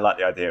 No, but I like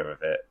the idea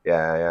of it.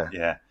 Yeah.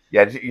 You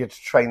have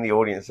to train the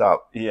audience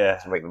up. Yeah,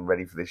 to make them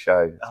ready for the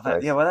show.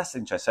 Nice. Yeah, well, that's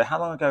interesting. So, how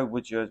long ago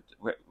would you have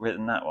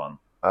written that one?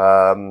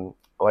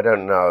 I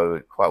don't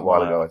know. Quite a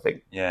while ago, I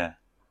think. Yeah.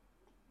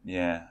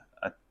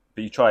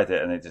 But you tried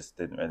it and it just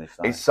didn't really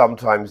fly. It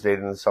sometimes did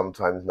and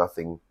sometimes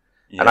nothing.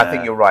 Yeah. And I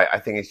think you're right. I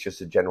think it's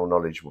just a general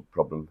knowledge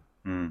problem.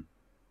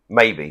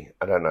 Maybe.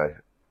 I don't know.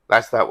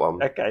 That's that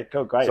one. Okay,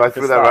 cool, great. So I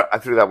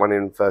threw that one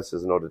in first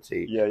as an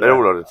oddity. Yeah. They're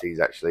all oddities,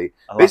 actually.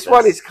 This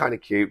one is kind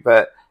of cute,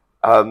 but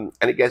and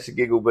it gets a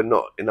giggle, but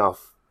not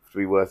enough to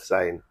be worth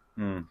saying.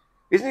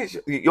 Isn't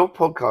it your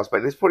podcast, mate?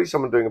 There's probably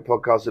someone doing a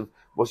podcast of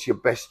what's your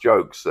best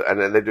jokes,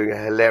 and then they're doing a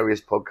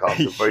hilarious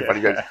podcast of very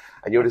funny jokes,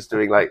 and you're just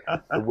doing like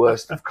the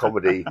worst of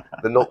comedy,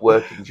 the not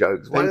working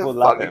jokes. Why the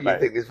fuck did you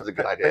think this was a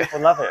good idea?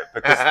 People love it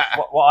because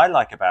what I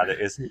like about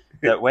it is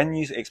that when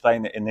you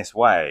explain it in this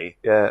way,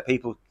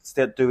 people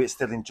still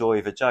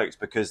enjoy the jokes,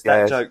 because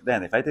that joke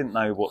then, if they didn't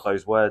know what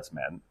those words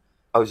meant,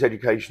 it's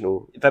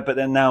educational. But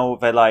then now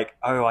they're like,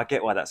 oh, I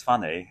get why that's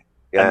funny,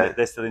 and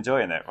they're still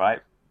enjoying it,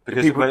 right?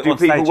 Because do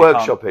people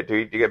workshop it? Do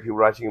you get people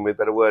writing in with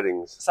better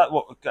wordings? So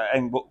what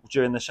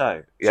during the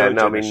show? Yeah,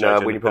 no, I mean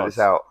when you put this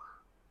out.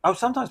 Oh,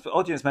 sometimes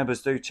audience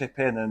members do chip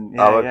in and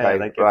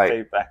they give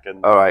feedback.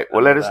 And all right,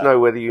 well, let us know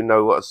whether you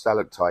know what a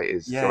stalactite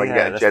is, so I can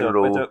get a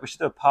general. We should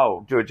do a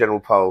poll. Do a general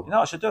poll.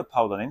 I should do a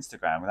poll on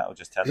Instagram, and that will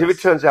just tell us. If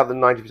it turns out that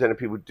 90% of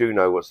people do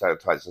know what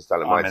stalactites and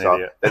stalagmites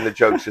are, then the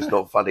joke's just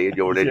not funny, and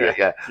you're an idiot.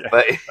 Yeah.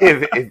 But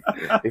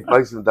if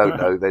most of them don't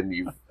know, then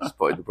you've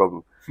spotted the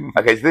problem.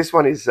 Okay, so this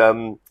one is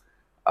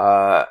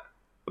about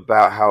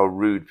how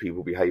rude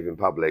people behave in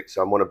public.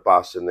 So I'm on a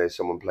bus and there's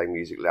someone playing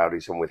music loudly,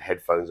 someone with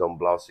headphones on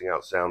blasting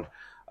out sound.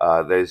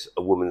 There's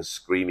a woman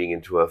screaming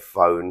into her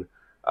phone,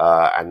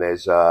 and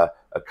there's a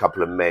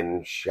couple of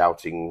men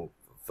shouting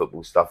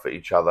football stuff at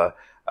each other.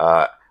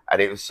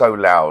 And it was so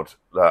loud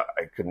that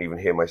I couldn't even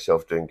hear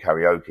myself doing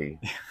karaoke.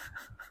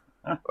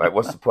 Like,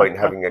 what's the point in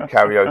having a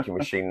karaoke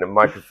machine and a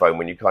microphone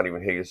when you can't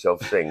even hear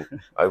yourself sing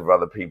over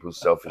other people's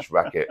selfish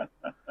racket?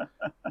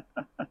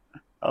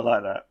 I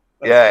like that.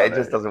 It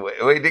just doesn't work.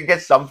 It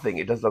gets something.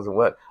 It just doesn't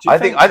work. I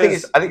think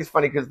it's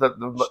funny because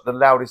the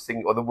loudest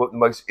thing or the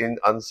most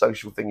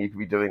unsocial thing you could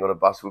be doing on a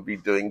bus would be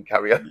doing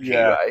karaoke,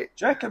 right?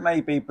 Do you reckon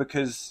maybe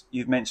because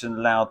you've mentioned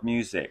loud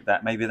music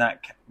that maybe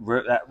that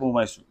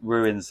almost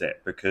ruins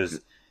it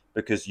because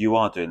you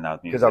are doing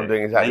loud music? Because I'm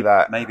doing exactly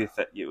that. Maybe if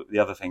the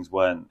other things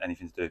weren't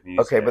anything to do with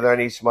music. Okay, but there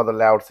are some other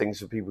loud things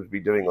for people to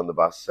be doing on the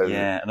bus. So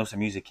and also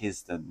music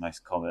is the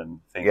most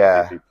common thing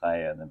for people to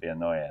play and be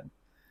annoying.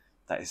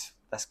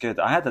 That's good.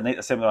 I had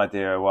a similar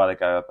idea a while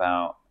ago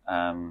about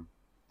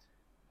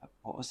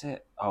what was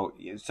it? Oh,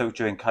 so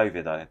during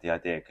COVID, I had the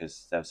idea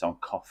because there was someone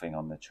coughing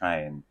on the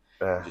train,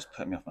 just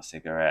put me off my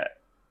cigarette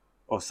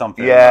or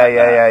something. Yeah.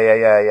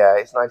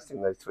 It's nice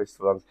doing those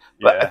twisted ones,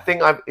 but I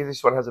think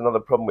this one has another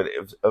problem with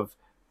it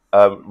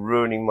of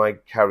ruining my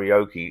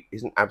karaoke.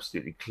 Isn't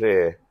absolutely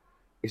clear.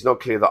 It's not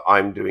clear that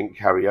I'm doing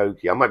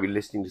karaoke. I might be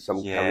listening to some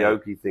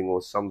karaoke thing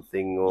or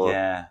something. Or do you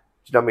know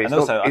what I mean? And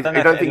also, I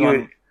don't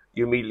think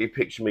you immediately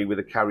picture me with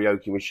a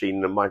karaoke machine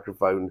and a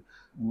microphone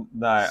singing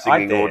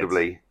I did.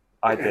 audibly.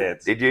 I did.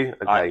 Did you?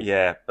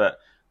 Okay. But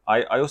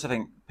I also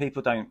think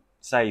people don't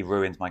say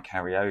ruined my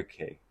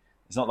karaoke.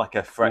 It's not like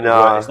a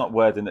word. It's not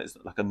wording it. It's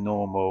like a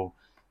normal.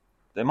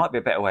 There might be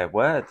a better way of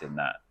wording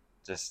that.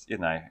 Just,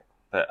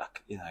 but,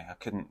 I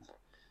couldn't.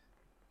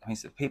 I mean,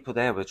 so people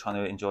there were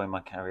trying to enjoy my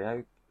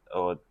karaoke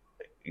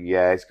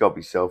Yeah, it's got to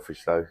be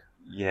selfish, though.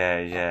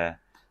 Yeah.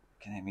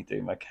 Can you hear me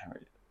do my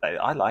karaoke?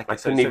 I like it. I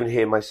couldn't even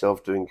hear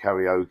myself doing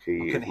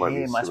karaoke.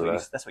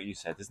 That's what you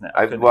said, isn't it?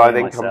 I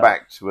then come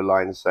back to a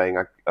line saying,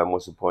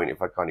 what's the point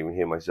if I can't even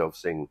hear myself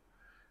sing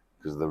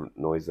because of the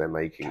noise they're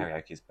making?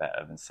 Karaoke is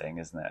better than sing,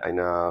 isn't it? I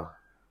know.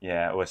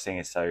 Yeah, or sing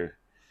is so...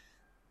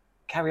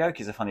 Karaoke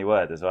is a funny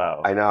word as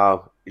well. I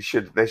know.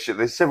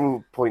 There's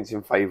several points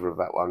in favour of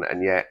that one,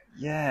 and yet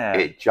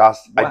it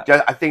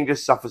I think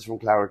just suffers from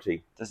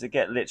clarity. Does it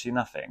get literally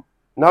nothing?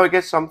 No, it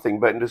gets something,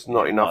 but just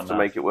not enough to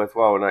make it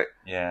worthwhile. And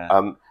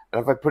and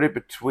if I put it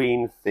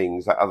between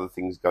things, like other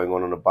things going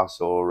on a bus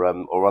or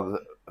a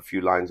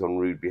few lines on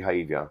rude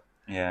behaviour,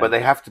 but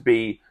they have to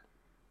be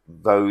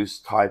those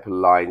type of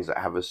lines that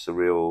have a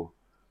surreal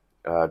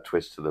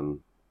twist to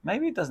them.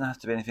 Maybe it doesn't have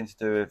to be anything to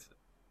do with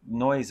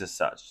noise as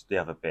such, the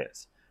other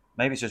bits.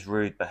 Maybe it's just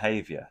rude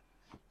behaviour.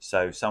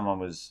 So someone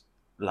was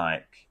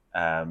like,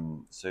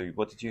 so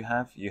what did you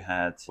have? You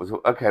had...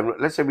 Okay,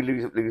 let's say we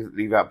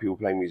leave out people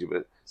playing music,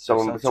 but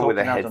someone with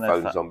their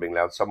headphones on being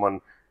loud, someone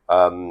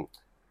on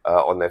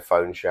their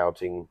phone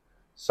shouting,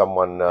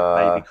 someone...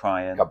 baby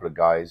crying. A couple of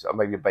guys, or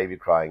maybe a baby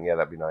crying, yeah,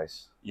 that'd be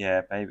nice.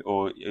 Yeah, baby,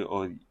 or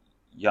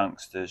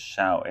youngsters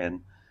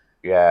shouting.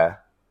 Yeah.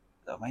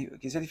 Maybe,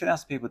 is there anything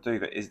else people do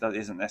that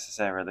isn't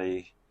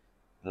necessarily...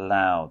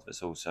 loud,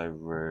 that's also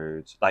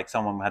rude? Like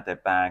someone had their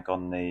bag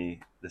on the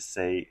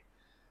seat.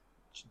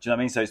 Do you know what I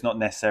mean? So it's not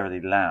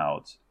necessarily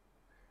loud.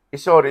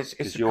 It's odd. It's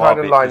the kind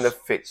of line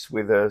that fits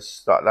with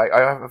us. Like I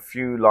have a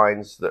few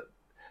lines that,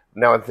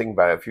 now I'm thinking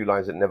about it, a few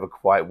lines that never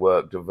quite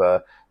worked.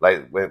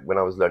 Like when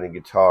I was learning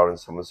guitar and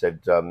someone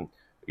said,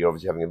 you're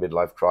obviously having a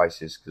midlife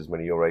crisis because when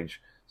you're your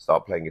age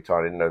start playing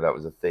guitar. I didn't know that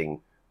was a thing,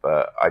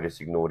 but I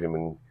just ignored him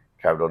and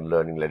carried on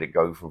learning Let It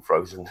Go from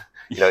Frozen.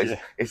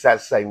 It's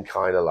that same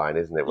kind of line,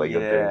 isn't it? Where you're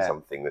doing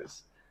something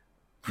that's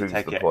proves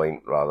the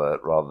point rather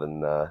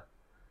than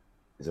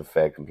is a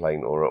fair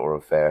complaint or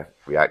a fair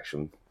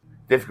reaction.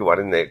 Difficult one,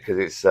 isn't it? Because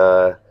it's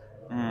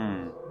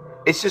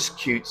just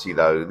cutesy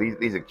though.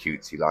 These are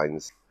cutesy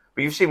lines.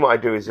 But you've seen what I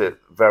do is that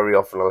very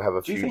often I'll have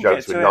a few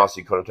jokes with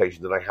nasty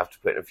connotations and I have to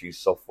put in a few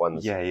soft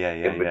ones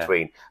in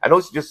between. And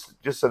also just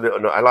so that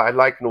I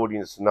like an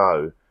audience to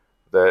know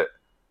that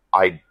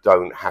I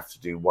don't have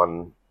to do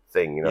one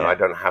thing, I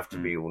don't have to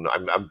be all...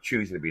 I'm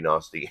choosing to be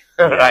nasty.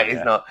 Right?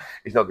 It's not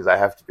because I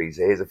have to be.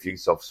 So here's a few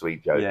soft,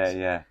 sweet jokes.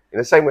 In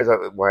the same way as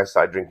when I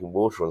started drinking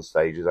water on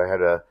stage, is I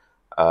had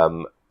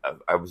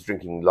I was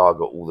drinking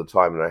lager all the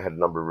time, and I had a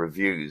number of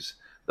reviews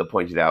that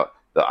pointed out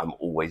that I'm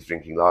always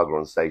drinking lager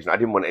on stage, and I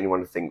didn't want anyone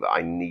to think that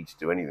I need to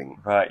do anything.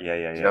 Right? Do you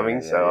know what I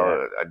mean?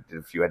 So I did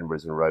a few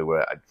Edinburghs in a row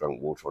where I drank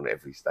water on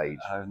every stage.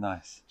 Oh,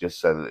 nice! Just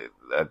so that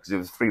because there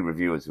was 3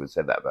 reviewers who had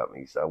said that about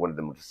me, so I wanted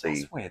them to see.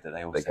 It's weird that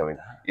they all said that.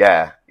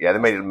 Yeah. They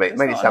made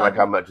it sound like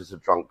I'm just a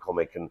drunk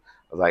comic, and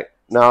I was like,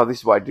 no, this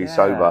is what I do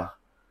sober.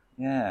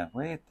 Yeah,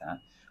 weird that.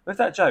 With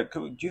that joke,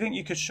 do you think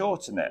you could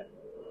shorten it?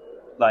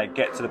 Like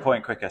get to the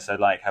point quicker, so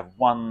like have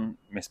one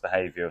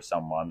misbehaviour of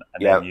someone,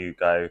 and then you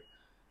go.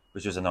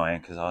 Which was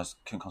annoying because I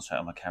couldn't concentrate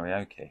on my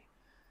karaoke.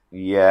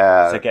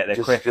 Yeah. So get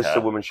there quicker. Just a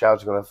woman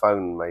shouting on her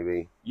phone,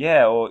 maybe.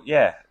 Yeah,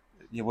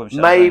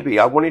 maybe.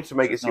 I wanted to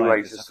make it seem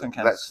like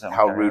that's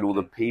how rude all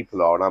the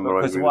people are, and I'm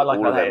rude what I like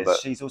all about of them.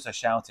 But she's also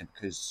shouting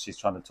because she's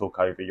trying to talk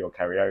over your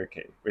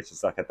karaoke, which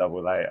is like a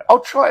double layer. I'll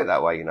try it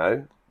that way,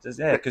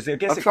 because it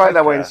gets. I'll try it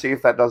that way and see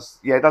if that does.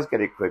 Yeah, it does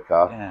get it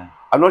quicker. Yeah.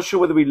 I'm not sure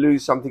whether we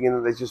lose something in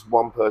that there's just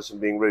one person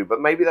being rude, but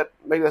maybe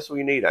that's all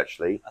you need.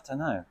 Actually, I don't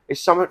know. It's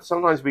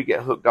sometimes we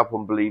get hooked up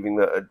on believing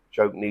that a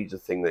joke needs a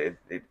thing that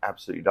it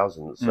absolutely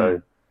doesn't.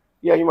 So,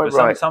 yeah, you might be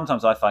right.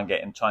 Sometimes I find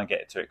trying to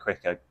get to it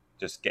quicker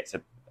just gets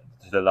to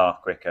the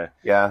laugh quicker.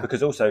 Yeah.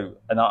 Because also,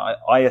 and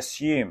I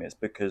assume it's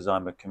because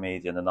I'm a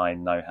comedian and I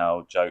know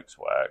how jokes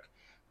work.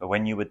 But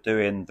when you were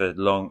doing the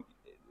long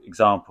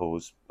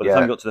examples, by the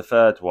time you got to the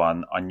third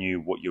one, I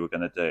knew what you were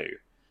going to do.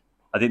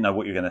 I didn't know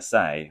what you were going to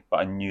say,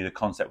 but I knew the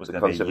concept was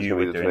going to be you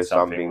were doing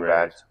something rude.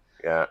 Bad.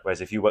 Yeah. Whereas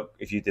if you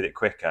did it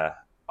quicker,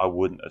 I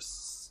wouldn't have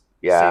seen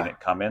it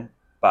coming.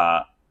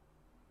 But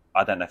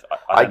I don't know.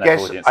 I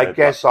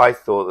guess I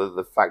thought that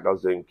the fact I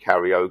was doing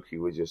karaoke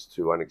was just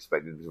too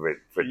unexpected for it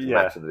to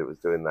matter that it was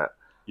doing that.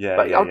 Yeah.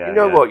 But you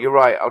know what? You're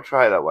right. I'll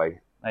try it that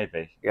way.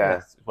 Maybe. Yeah.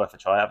 It's worth a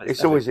try.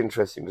 It's always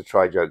interesting to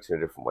try jokes in a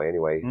different way.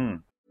 Anyway.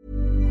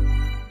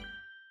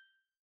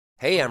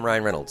 Hey, I'm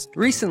Ryan Reynolds.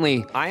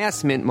 Recently, I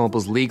asked Mint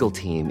Mobile's legal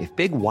team if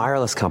big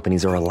wireless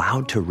companies are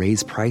allowed to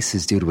raise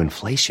prices due to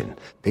inflation.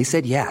 They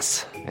said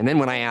yes. And then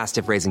when I asked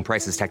if raising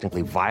prices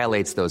technically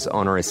violates those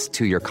onerous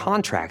 2-year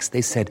contracts, they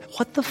said,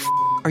 "What the f***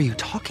 are you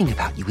talking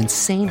about, you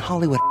insane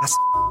Hollywood ass?"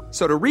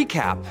 So to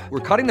recap,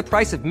 we're cutting the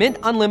price of Mint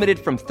Unlimited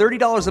from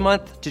 $30 a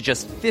month to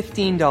just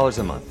 $15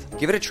 a month.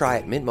 Give it a try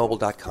at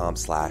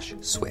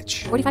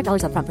mintmobile.com/switch.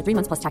 $45 up front for 3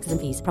 months plus taxes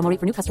and fees. Promo rate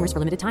for new customers for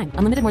limited time.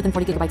 Unlimited more than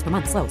 40 gigabytes per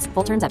month. Slows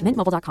full terms at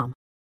mintmobile.com.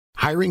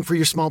 Hiring for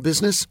your small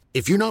business?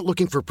 If you're not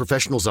looking for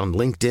professionals on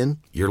LinkedIn,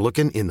 you're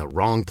looking in the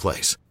wrong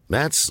place.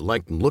 That's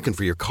like looking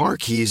for your car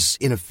keys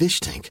in a fish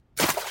tank.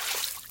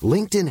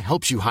 LinkedIn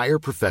helps you hire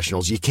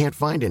professionals you can't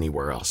find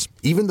anywhere else,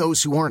 even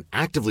those who aren't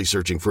actively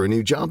searching for a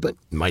new job but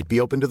might be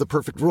open to the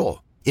perfect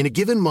role. In a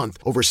given month,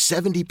 over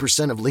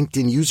 70% of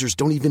LinkedIn users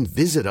don't even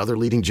visit other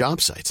leading job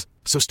sites.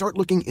 So start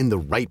looking in the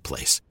right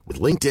place.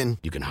 With LinkedIn,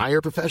 you can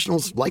hire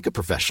professionals like a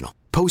professional.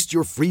 Post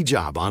your free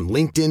job on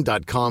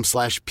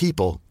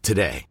linkedin.com/people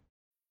today.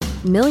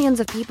 Millions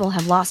of people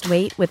have lost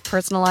weight with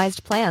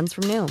personalized plans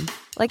from Noom.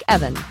 Like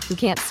Evan, who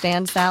can't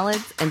stand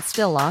salads and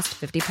still lost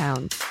 50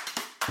 pounds.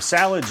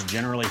 Salads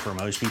generally for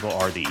most people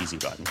are the easy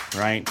button,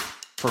 right?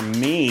 For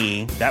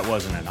me, that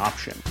wasn't an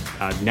option.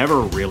 I never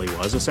really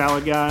was a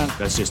salad guy.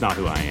 That's just not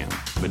who I am.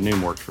 But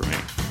Noom worked for me.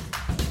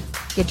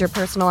 Get your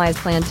personalized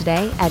plan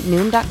today at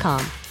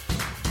Noom.com.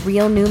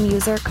 Real Noom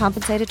user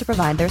compensated to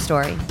provide their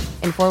story.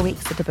 In 4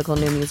 weeks, the typical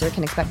Noom user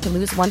can expect to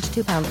lose 1 to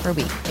 2 pounds per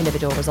week.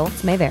 Individual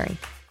results may vary.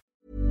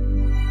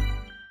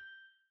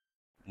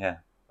 Yeah.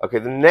 Okay,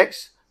 the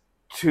next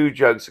two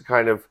jokes are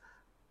kind of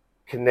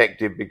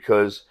connected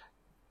because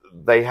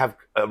they have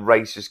a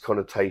racist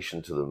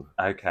connotation to them.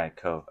 Okay,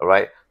 cool. All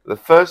right. The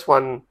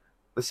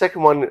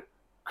second one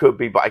could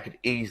be, but I could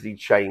easily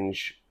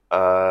change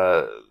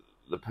the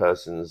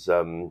person's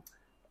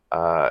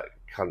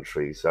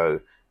country,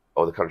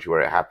 or the country where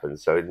it happened.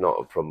 So it's not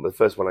a problem. The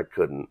first one I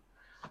couldn't,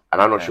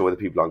 and I'm not sure whether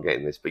people aren't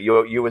getting this. But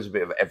you as a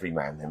bit of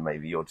everyman, then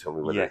maybe you'll tell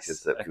me whether it's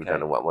just that people don't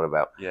know what I'm on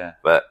about. Yeah.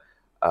 But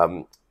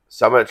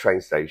so I'm at a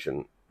train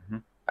station,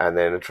 and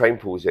then a train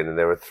pulls in, and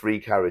there are 3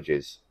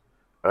 carriages.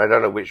 And I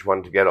don't know which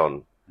one to get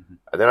on.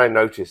 And then I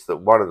noticed that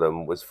one of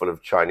them was full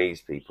of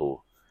Chinese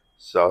people.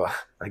 So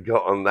I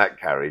got on that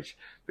carriage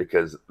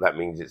because that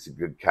means it's a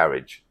good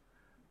carriage.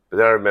 But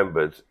then I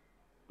remembered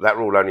that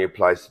rule only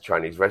applies to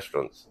Chinese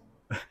restaurants.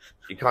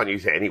 You can't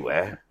use it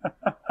anywhere.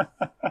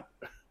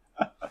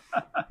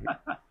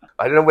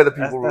 I don't know whether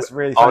people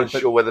really aren't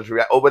sure whether to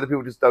react, or whether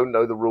people just don't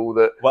know the rule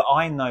that... Well,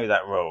 I know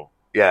that rule.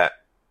 Yeah.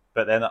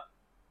 But then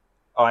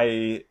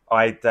I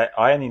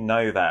only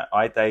know that.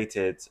 I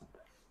dated...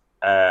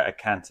 a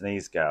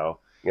Cantonese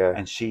girl,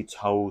 and she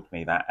told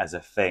me that as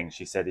a thing.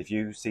 She said, if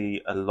you see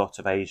a lot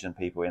of Asian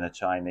people in a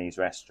Chinese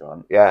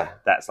restaurant,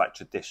 that's like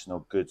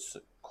traditional good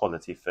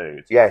quality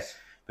food. Yes.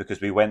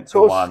 Because we went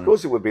to one... Of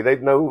course it would be.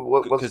 They'd know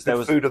what's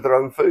the food of their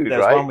own food,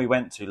 There's right? one we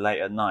went to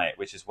late at night,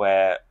 which is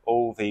where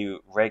all the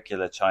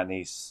regular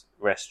Chinese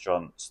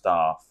restaurant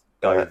staff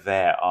go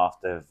there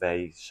after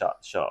they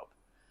shut shop.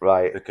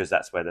 Right. Because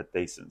that's where the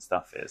decent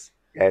stuff is.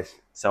 Yes.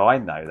 So I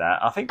know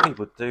that. I think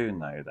people do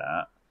know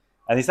that.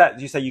 And is that,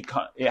 you say you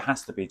can't, it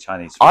has to be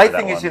Chinese food? I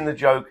think it's in the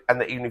joke, and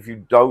that even if you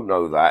don't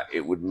know that,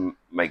 it would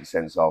make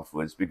sense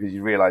afterwards, because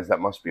you realise that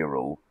must be a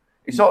rule.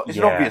 It's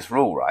an obvious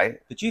rule,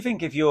 right? But do you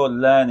think if you're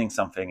learning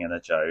something in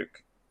a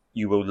joke,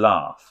 you will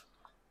laugh?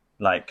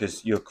 Like,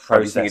 because you're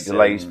processing... I think it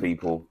delays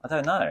people. I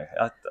don't know.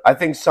 I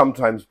think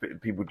sometimes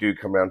people do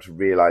come around to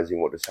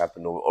realising what has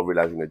happened, or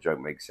realising the joke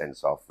makes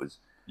sense afterwards.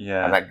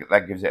 Yeah. And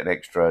that gives it an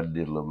extra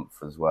little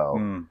oomph as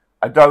well.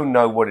 I don't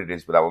know what it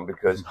is with that one,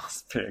 because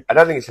I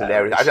don't think it's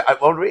hilarious.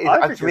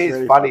 To me,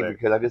 it's funny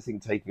because I just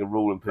think taking a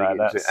rule and putting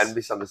it into, and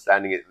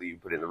misunderstanding it, that you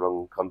put it in the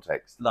wrong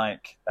context.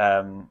 Like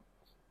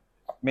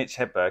Mitch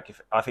Hedberg,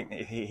 I think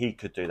if he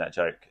could do that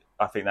joke.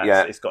 I think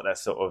that's it's got that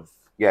sort of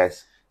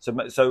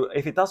So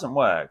if it doesn't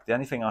work, the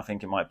only thing I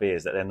think it might be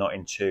is that they're not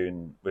in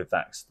tune with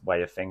that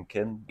way of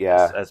thinking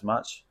as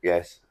much.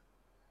 Yes.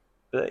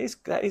 But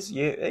that is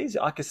you.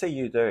 I could see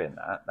you doing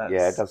that.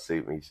 It does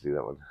suit me to do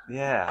that one.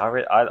 Yeah,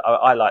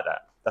 I like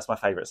that. That's my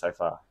favourite so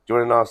far. Do you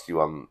want a nasty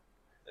one?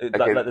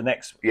 Like the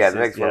next. Yeah, the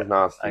next one's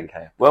nasty.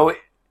 Okay. Well,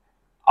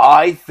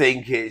 I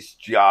think it's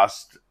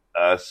just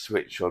a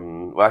switch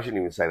on. Well, I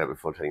shouldn't even say that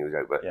before telling you the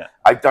joke, but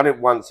I've done it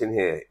once in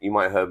here. You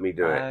might have heard me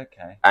do it.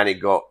 Okay. And it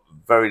got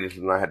very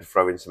little, and I had to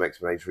throw in some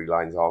explanatory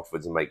lines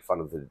afterwards and make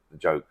fun of the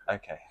joke.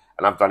 Okay.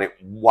 And I've done it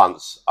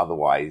once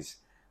otherwise,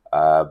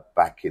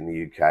 back in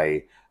the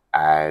UK.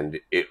 And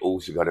it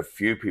also got a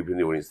few people in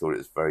the audience thought it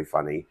was very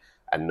funny,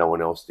 and no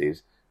one else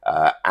did.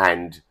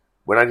 And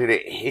when I did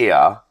it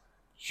here,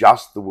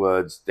 just the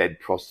words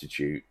 "dead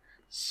prostitute"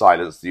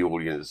 silenced the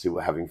audience who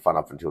were having fun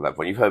up until that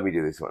point. You've heard me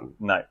do this one?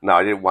 No,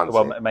 I did it once.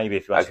 Well, maybe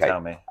if you want to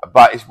tell me.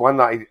 But it's one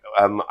that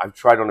I've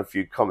tried on a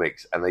few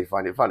comics, and they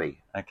find it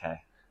funny.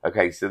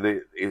 Okay.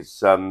 So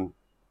it's I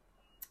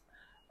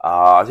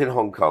was in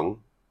Hong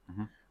Kong.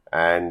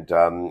 And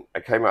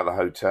I came out of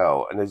the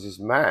hotel, and there's this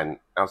man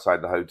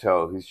outside the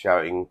hotel who's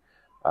shouting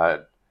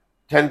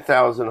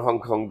 10,000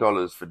 Hong Kong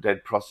dollars for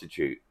dead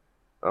prostitute.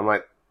 And I'm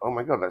like, oh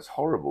my God, that's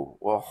horrible.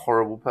 What a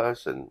horrible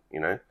person, you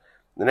know.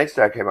 The next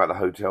day I came out of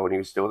the hotel, and he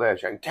was still there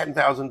shouting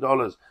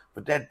 $10,000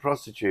 for dead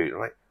prostitute. I'm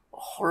like, what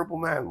a horrible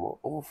man, what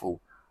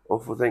awful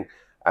thing.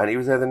 And he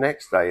was there the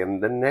next day,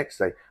 and the next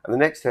day, and the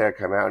next day I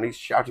came out, and he's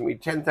shouting me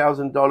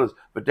 $10,000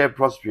 for dead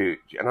prostitute.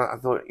 And I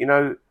thought, you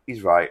know,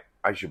 he's right.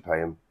 I should pay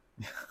him.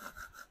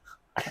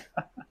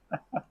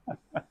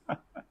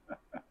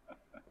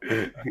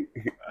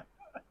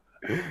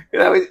 You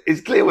know,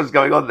 it's clear what's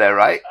going on there,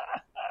 right?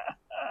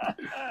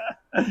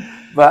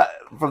 But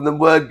from the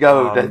word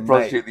go, dead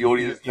prostitute, the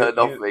audience turned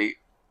off me.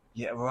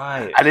 Yeah,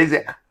 right. And is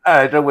it?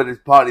 I don't know whether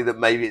it's partly that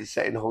maybe it's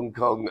set in Hong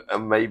Kong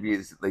and maybe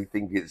they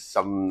think it's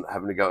some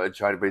having to go to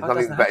China, but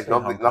it's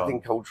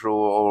nothing cultural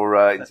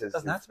or it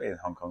doesn't have to be in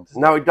Hong Kong, does it?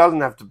 No, it doesn't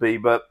have to be,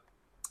 but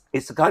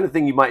it's the kind of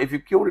thing you might, if you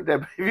killed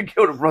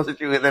a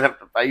prostitute and then have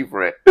to pay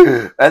for it,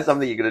 that's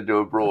something you're going to do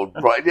abroad.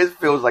 Right? It just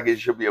feels like it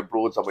should be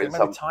abroad somewhere.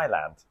 Maybe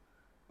Thailand.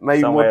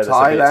 Maybe more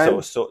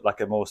Thailand. Sort of like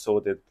a more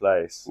sordid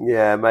place.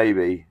 Yeah,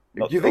 maybe.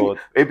 Do you think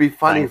it'd be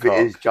funny if it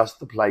is just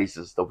the place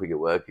that's stopping it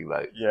working,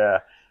 though? Yeah.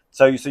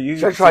 So you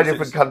should try a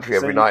different country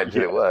every night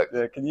until it works.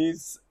 Yeah, can you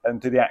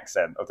do the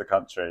accent of the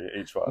country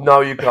each one?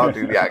 No, you can't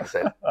do the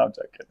accent. I'm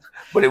joking.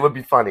 But it would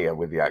be funnier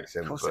with the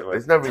accent. Of course But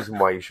there's no reason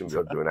why you shouldn't be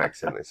able to do an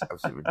accent. It's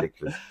absolutely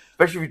ridiculous,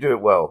 especially if you do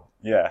it well.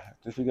 Yeah,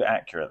 if you do it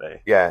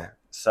accurately. Yeah.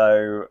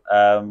 So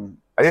I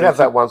did have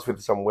that once with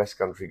some West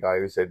Country guy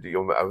who said,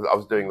 I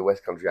was doing the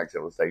West Country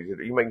accent on stage. He said,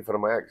 "Are you making fun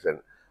of my accent?"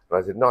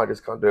 And I said, "No, I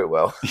just can't do it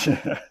well."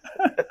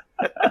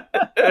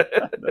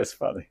 That's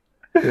funny.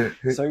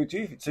 So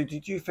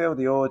did you feel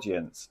the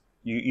audience?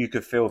 You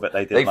could feel that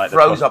they didn't like. They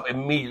froze up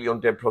immediately on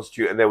Dead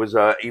Prostitute, and there was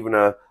even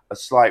a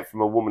slight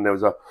from a woman. There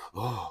was a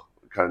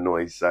kind of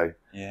noise. So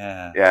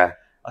yeah.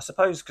 I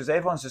suppose because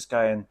everyone's just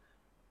going,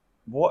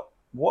 what?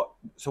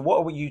 So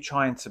what are you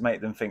trying to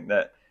make them think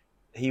that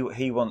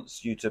he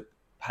wants you to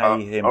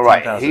pay him? All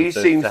right, he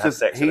seems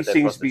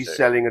to be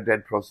selling a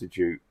dead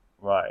prostitute.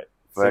 Right.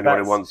 For anyone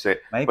who wants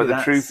it. But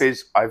the truth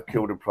is, I've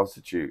killed a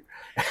prostitute.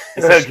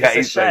 It's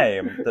a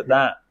shame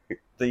that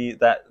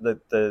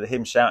the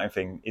him shouting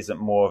thing isn't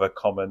more of a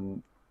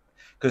common,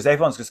 because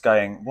everyone's just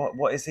going,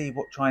 what is he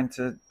trying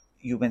to?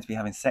 You're meant to be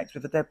having sex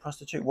with a dead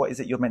prostitute. What is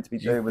it you're meant to be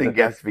doing? I think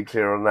you have to be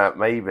clear on that,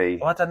 maybe.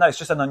 Well, I don't know. It's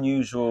just an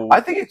unusual. I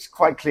think it's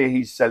quite clear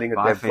he's selling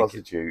a dead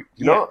prostitute.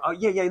 No,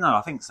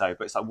 I think so.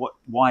 But it's like,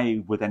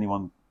 why would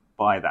anyone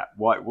buy that?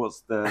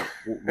 What's the?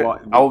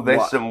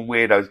 There's some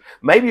weirdos.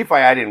 Maybe if I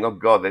add in, oh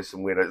God, there's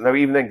some weirdos. No,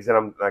 even then, because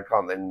then I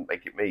can't then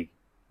make it me.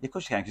 Yeah, of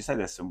course you can. You say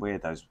there's some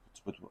weirdos.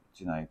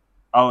 You know.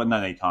 Oh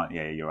no, you can't.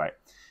 Yeah, you're right.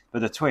 But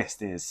the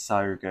twist is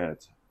so good.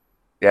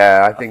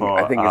 Yeah, I think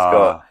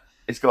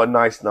it's got a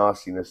nice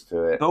nastiness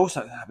to it. But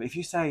also, if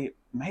you say,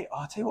 mate,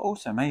 I'll tell you what.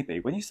 Also, maybe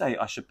when you say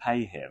I should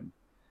pay him,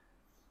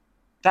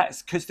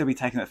 that could still be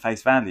taken at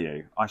face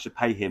value. I should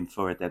pay him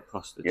for a dead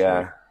prostitute.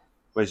 Yeah.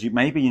 Whereas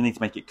maybe you need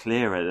to make it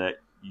clearer that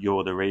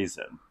you're the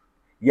reason.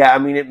 Yeah, I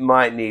mean, it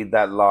might need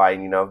that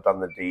line. I've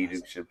done the deed,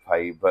 you should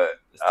pay. But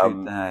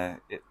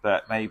maybe.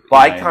 But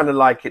I kind of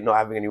like it not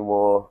having any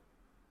more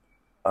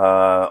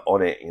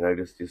on it.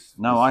 Just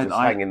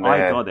hanging there.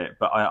 I got it,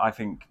 but I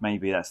think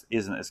maybe that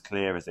isn't as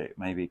clear as it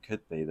maybe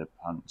could be. The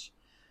punch.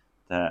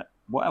 That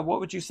what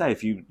would you say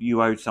if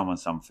you owed someone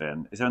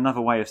something? Is there another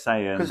way of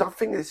saying? Because I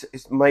think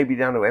it's maybe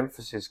down to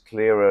emphasis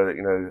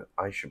clearer.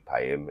 I should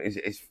pay him.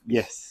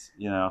 Yes.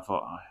 I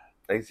thought.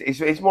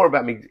 It's more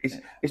about me.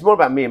 It's more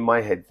about me in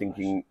my head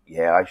thinking,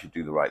 yeah, I should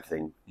do the right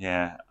thing.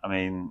 Yeah, I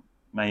mean,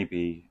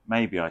 maybe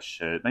I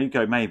should.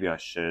 Maybe I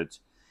should.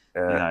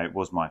 It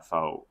was my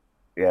fault.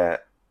 Yeah.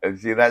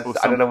 See, I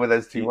don't know whether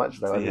there's too much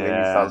though. I think you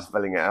start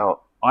spelling it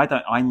out.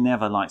 I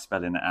never like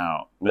spelling it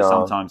out, but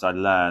sometimes I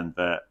learn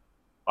that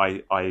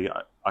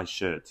I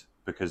should,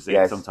 because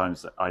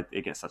sometimes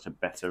it gets such a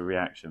better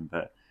reaction.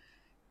 But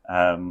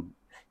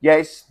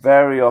yes,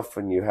 very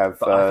often you have.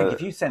 But I think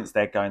if you sense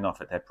they're going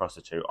off at their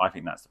prostitute, I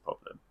think that's the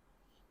problem.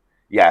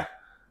 Yeah.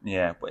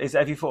 Yeah. But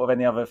have you thought of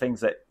any other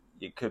things that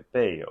it could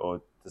be,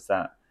 or does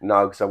that?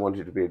 No, because I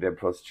wanted to be a dead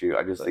prostitute.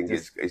 I just think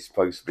it's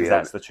supposed to be.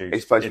 That's the truth.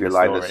 It's supposed to be a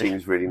line that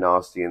seems really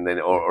nasty, and then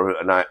or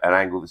an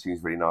angle that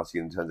seems really nasty,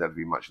 and turns out to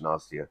be much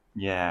nastier.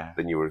 Yeah.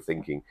 Than you were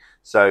thinking.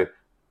 So,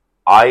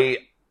 I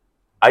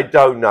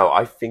don't know.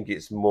 I think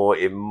it's more.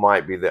 It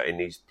might be that it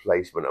needs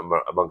placement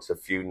amongst a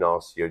few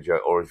nastier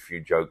jokes or a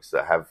few jokes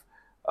that have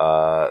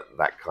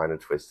that kind of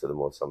twist to them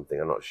or something.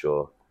 I'm not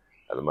sure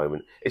at the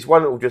moment. It's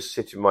one that will just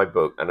sit in my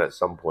book, and at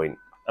some point.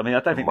 I mean,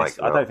 I don't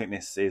think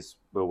this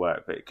will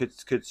work. But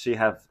could she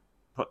have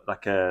put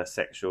like a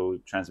sexual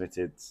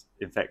transmitted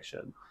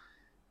infection?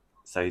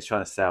 So he's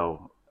trying to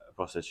sell a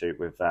prostitute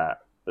with that,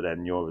 but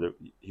then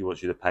he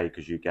wants you to pay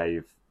because you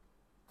gave.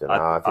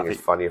 I think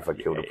it's funny if I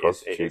killed a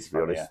prostitute. To be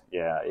honest,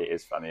 yeah, it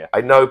is funnier. I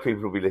know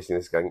people will be listening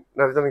to this going,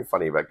 "No, there's nothing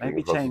funny about killing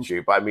a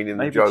prostitute." But I mean, in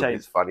the joke,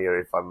 it's funnier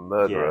if I'm a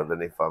murderer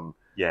than if I'm.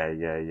 Yeah.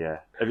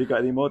 Have you got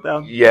any more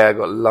down? Yeah, I've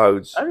got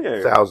loads. Have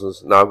you?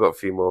 Thousands. No, I've got a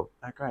few more.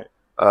 Oh,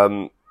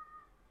 great.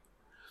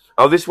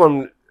 This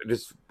one,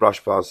 just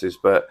brush past this,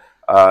 but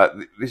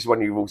this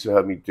one you've also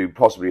heard me do,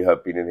 possibly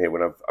heard being in here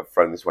when I've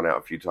thrown this one out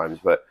a few times,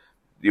 but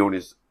the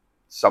audience,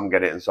 some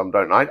get it and some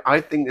don't.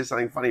 I think there's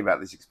something funny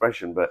about this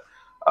expression, but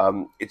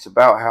it's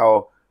about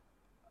how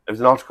there's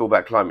an article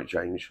about climate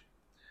change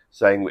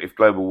saying if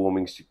global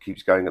warming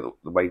keeps going at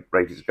the rate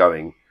it's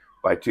going,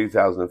 by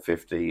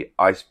 2050,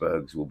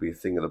 icebergs will be a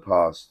thing of the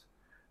past.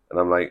 And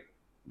I'm like,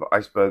 but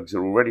icebergs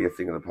are already a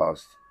thing of the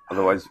past.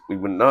 Otherwise, we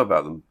wouldn't know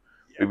about them.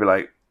 We'd be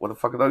like, what the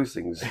fuck are those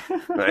things?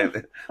 Right?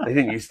 They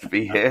didn't used to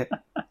be here.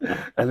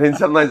 And then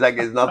sometimes that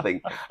gets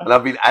nothing. And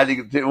I've been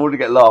adding, in order to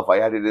get laugh, I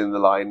added in the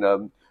line,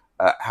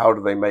 how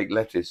do they make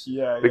lettuce?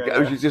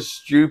 Which is just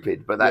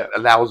stupid, but that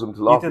allows them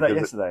to laugh. You did that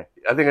yesterday.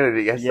 I think I did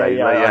it yesterday.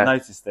 Yeah, I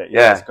noticed it.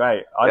 Yeah, it's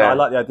great. I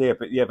like the idea,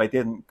 but they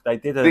didn't.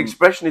 The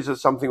expression is that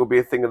something will be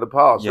a thing of the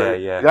past.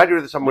 Yeah, The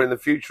idea that somewhere in the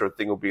future a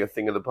thing will be a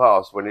thing of the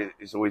past when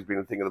it's always been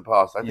a thing of the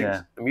past, I think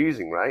it's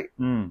amusing, right?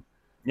 Mm.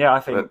 Yeah, I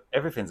think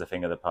everything's a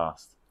thing of the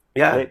past.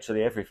 Yeah.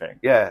 Literally everything.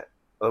 Yeah.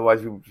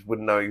 Otherwise, we just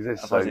wouldn't know it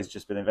exists. Otherwise, it's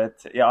just been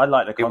invented. Yeah, I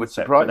like the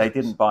concept, but they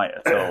didn't buy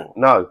it at all.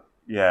 No.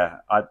 Yeah.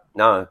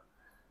 No.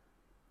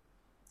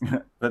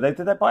 But did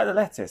they buy the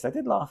lettuce? They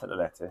did laugh at the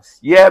lettuce.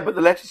 Yeah, but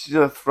the lettuce is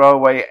a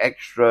throwaway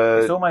extra.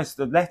 It's almost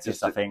the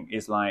lettuce. I think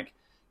is like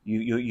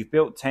you've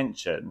built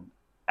tension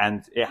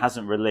and it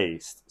hasn't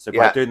released. So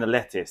by doing the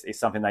lettuce, it's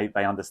something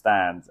they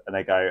understand and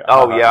they go.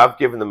 Oh yeah, I've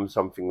given them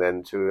something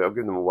then to. I've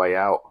given them a way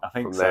out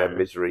from their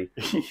misery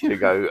to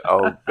go.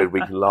 Oh, but we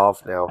can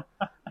laugh now.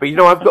 But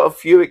I've got a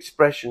few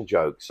expression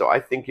jokes, so I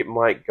think it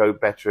might go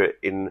better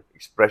in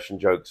expression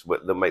jokes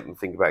that make them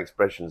think about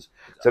expressions.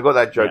 So I've got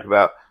that joke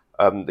about.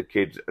 The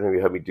kid, I know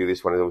you heard me do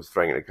this one, is always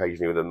throwing it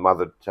occasionally with a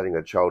mother telling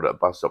her child at a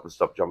bus stop to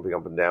stop jumping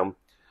up and down.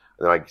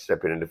 And then I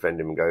step in and defend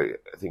him and go,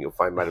 I think you'll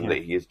find, madam,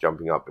 that he is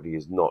jumping up, but he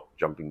is not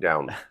jumping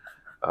down.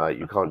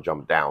 You can't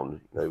jump down.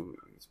 You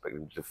expect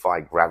him to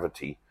defy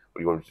gravity. What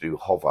do you want him to do?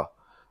 Hover.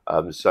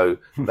 So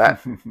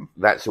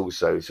that's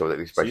also sort of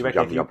the expression, so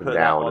jumping up and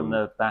down. That on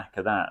the back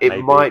of that,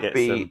 it might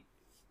be...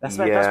 That's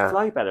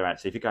flow better,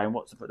 actually. If you're going,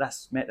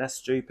 that's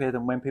stupid,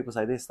 and when people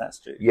say this, that's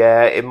stupid.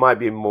 Yeah, it might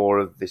be more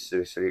of this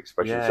silly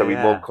expression. So we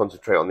more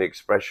concentrate on the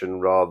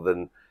expression rather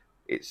than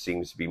it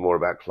seems to be more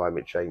about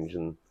climate change,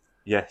 and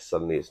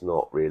suddenly it's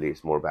not really.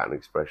 It's more about an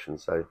expression.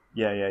 So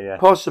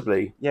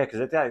possibly. Yeah,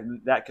 because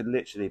that could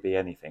literally be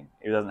anything.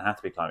 It doesn't have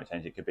to be climate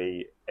change. It could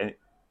be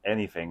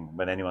anything.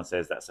 When anyone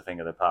says that's a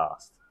thing of the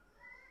past,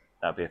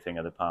 that'd be a thing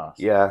of the past.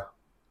 Yeah,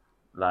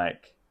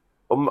 like.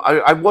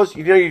 I was,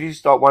 you do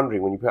start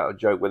wondering when you put out a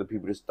joke whether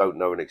people just don't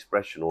know an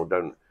expression or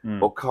don't,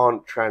 or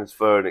can't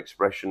transfer an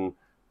expression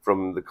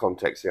from the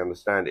context they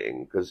understand it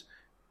in, because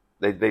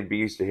they'd be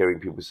used to hearing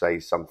people say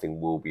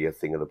something will be a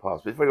thing of the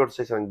past. But it's very odd to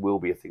say something will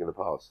be a thing of the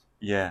past.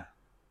 Yeah.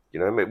 We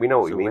know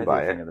what you mean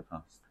by it. Thing of the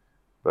past.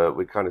 But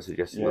we're kind of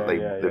suggesting that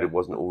it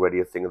wasn't already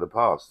a thing of the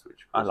past, which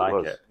I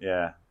like it.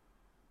 Yeah.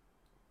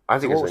 I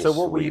think so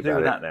what will you do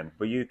with that then?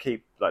 Will you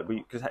keep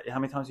because how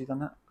many times have you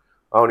done that?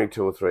 Only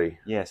 2 or 3.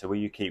 Yeah, so will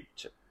you keep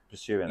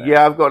pursuing it?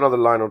 Yeah, I've got another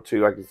line or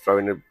 2 I can throw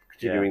in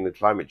continuing the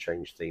climate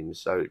change theme,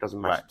 so it doesn't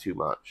matter too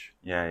much.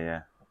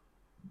 Yeah.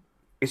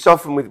 It's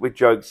often with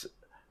jokes,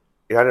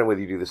 I don't know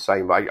whether you do the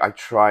same, but I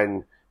try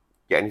and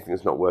get anything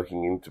that's not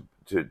working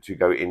to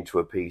go into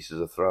a piece as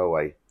a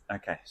throwaway.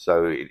 Okay.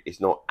 So it's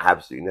not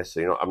absolutely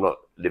necessary. I'm not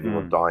living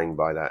or dying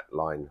by that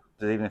line.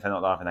 So even if they're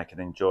not laughing, they can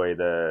enjoy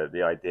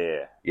the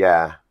idea.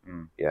 Yeah.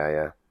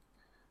 Yeah.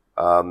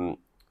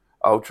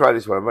 I'll try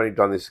this one. I've only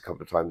done this a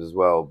couple of times as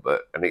well,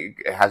 and it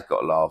has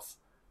got a laugh,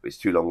 but it's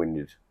too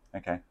long-winded.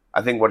 Okay.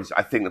 I think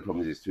the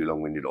problem is it's too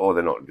long-winded, or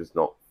they're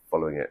not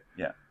following it.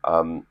 Yeah.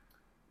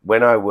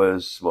 When I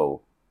was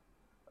small,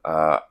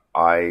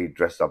 I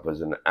dressed up as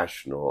an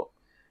astronaut,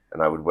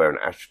 and I would wear an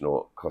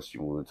astronaut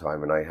costume all the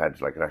time, and I had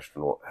like an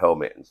astronaut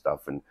helmet and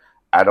stuff, and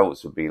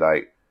adults would be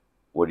like,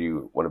 what do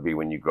you want to be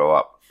when you grow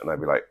up? And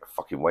I'd be like, a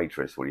fucking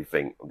waitress. What do you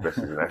think? I'm dressed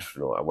as an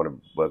astronaut. I want to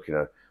work in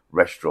a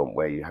restaurant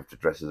where you have to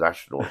dress as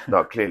astronauts.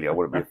 No, clearly I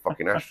want to be a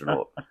fucking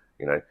astronaut,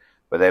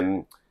 But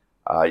then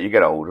you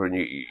get older and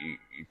you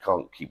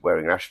can't keep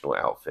wearing an astronaut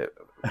outfit.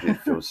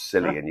 It feels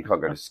silly, and you can't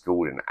go to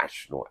school in an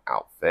astronaut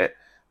outfit.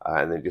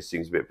 And then it just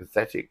seems a bit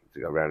pathetic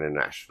to go around in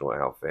an astronaut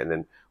outfit. And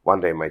then one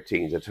day in my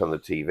teens, I turn on the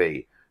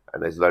TV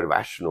and there's a load of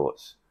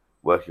astronauts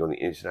working on the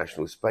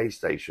International Space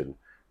Station.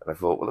 And I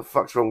thought, what the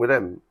fuck's wrong with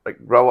them? Like,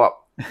 grow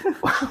up.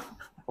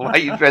 Why are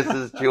you dressed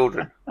as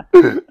children?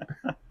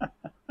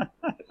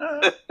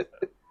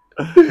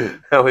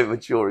 How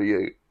immature are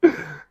you?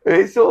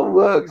 It sort of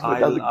works.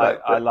 But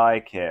I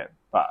like it,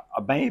 but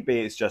maybe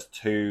it's just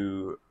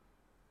too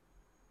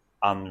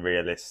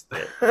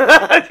unrealistic.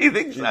 Do you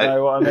think so? You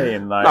know what I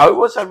mean? No, it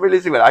was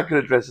unrealistic. I could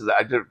have dressed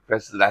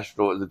as an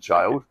astronaut as a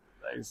child.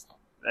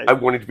 I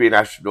wanted to be an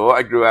astronaut.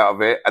 I grew out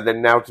of it, and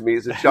then now to me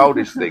it's a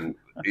childish thing.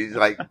 It's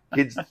like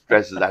kids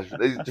dress as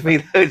astronauts. To me,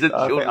 those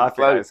are children's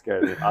clothes.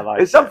 Think that's good. I like.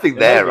 There's something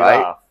there,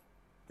 right?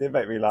 It did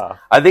make me laugh.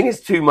 I think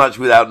it's too much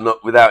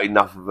without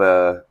enough of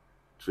a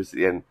twist at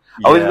the end.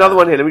 Yeah. Oh, there's another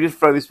one here. Let me just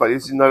throw this by.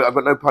 I've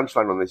got no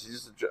punchline on this.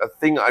 It's just a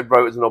thing I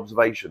wrote as an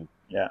observation.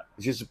 Yeah.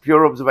 It's just a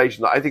pure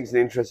observation that I think is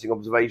an interesting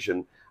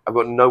observation. I've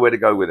got nowhere to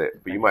go with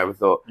it, but you might have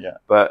thought. Yeah.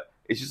 But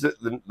it's just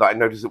that I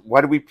noticed that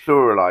why do we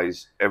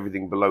pluralize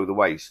everything below the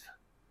waist?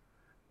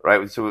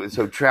 Right?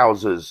 So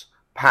trousers,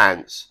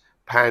 pants,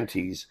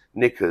 panties,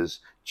 knickers,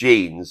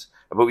 jeans,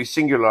 but we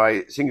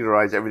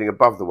singularize everything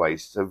above the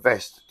waist. So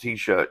vest,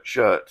 t-shirt,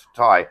 shirt,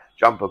 tie,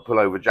 jumper,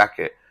 pullover,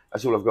 jacket.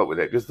 That's all I've got with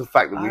it. Just the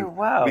fact that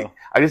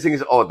I just think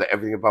it's odd that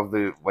everything above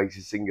the waist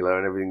is singular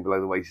and everything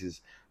below the waist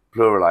is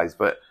pluralized,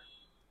 but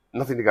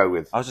nothing to go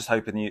with. I was just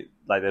hoping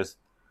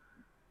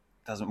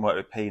doesn't work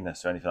with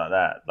penis or anything like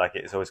that. Like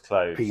it's always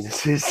closed.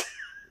 Penises.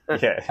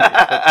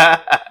 Yeah.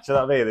 Do you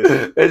know what I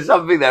mean? There's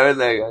something there, isn't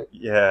there?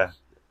 Yeah.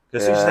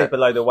 Because you say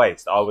below the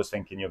waist, I was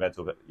thinking you're going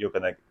to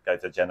go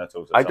to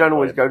genitals. I don't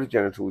always go to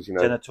genitals, you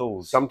know.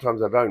 Genitals.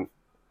 Sometimes I don't.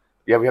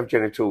 Yeah, we have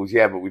genitals.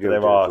 Yeah, but we do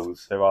have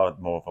genitals. There are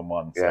more than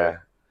one. So. Yeah,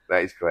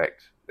 that is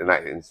correct in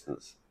that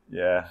instance.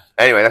 Yeah.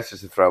 Anyway, that's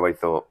just a throwaway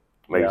thought.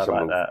 Maybe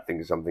someone will think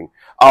of something.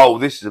 Oh,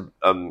 this is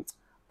an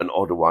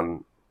odder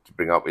one to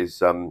bring up.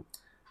 Is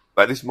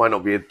but this might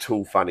not be at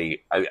all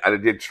funny. I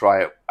did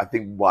try it, I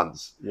think,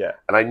 once. Yeah.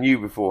 And I knew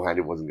beforehand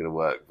it wasn't going to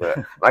work,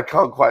 but I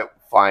can't quite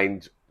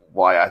find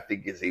why I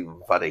think it's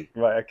even funny.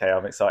 Right, okay,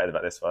 I'm excited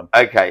about this one.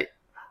 Okay.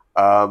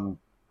 I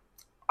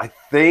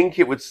think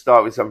it would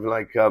start with something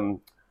like,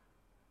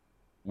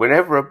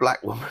 whenever a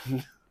black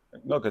woman...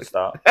 Not a good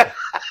start. That's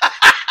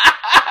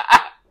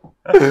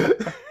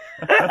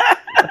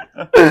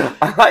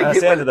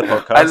the end of the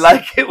podcast. I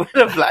like it when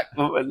a black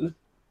woman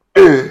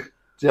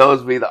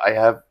tells me that I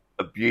have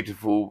a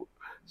beautiful,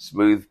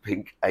 smooth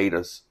pink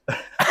anus.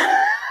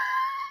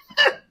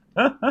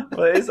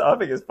 Well, it is, I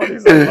think it's funny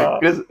so far.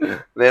 Because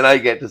then I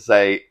get to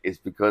say it's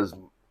because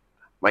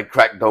my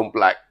crack don't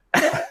black.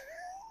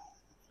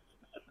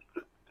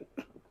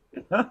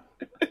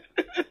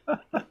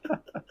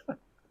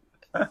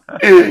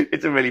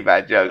 It's a really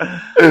bad joke,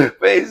 but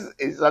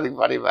it's something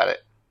funny about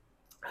it.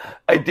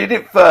 I did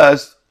it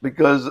first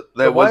because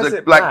there was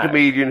a black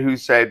comedian who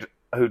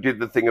did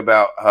the thing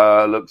about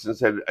her looks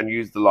and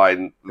used the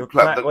line,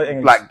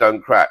 black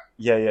don't crack.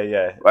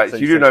 Yeah. Right, so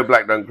you do know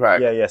black don't crack.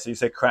 Yeah, so you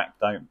say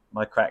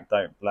my crack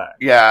don't black.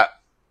 Yeah.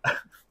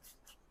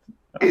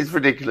 It's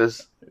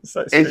ridiculous.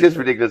 It's just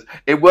ridiculous.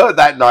 It worked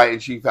that night,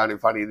 and she found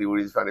it funny, and the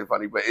audience found it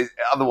funny. But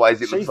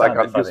otherwise, it looks like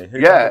I'm just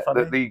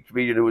the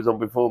comedian who was on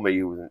before me,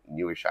 who was a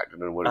newish actor, I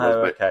don't know what it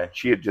was, but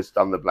she had just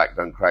done the black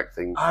don't crack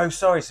thing. Oh,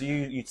 sorry. So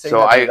you'd seen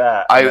her do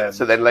that.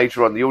 So then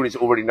later on, the audience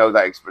already know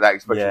that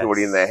expression's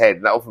already in their head,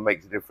 and that often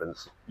makes a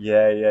difference.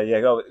 Yeah.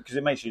 Because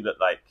it makes you look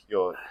like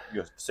you're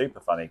super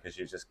funny because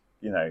you just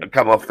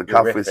come off the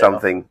cuff with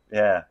something.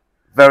 Yeah.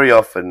 Very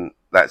often,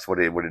 that's what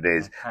it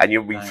is,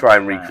 and we try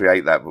and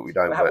recreate that, but we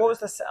don't. What was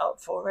the setup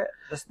for it?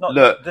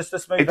 Look, just the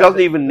smooth. It doesn't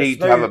even need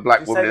to have a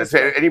black woman.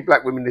 Any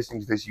black women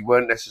listening to this, you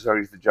weren't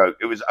necessarily the joke.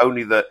 It was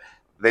only that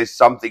there's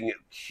something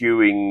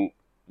cueing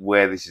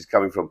where this is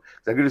coming from.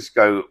 So I'm going to just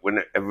go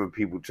whenever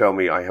people tell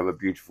me I have a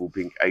beautiful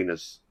pink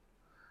anus.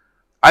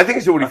 I think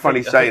it's already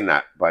funny saying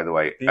that, by the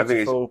way. I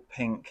think it's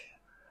pink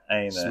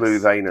anus,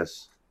 smooth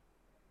anus.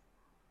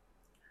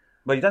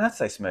 Well, you don't have to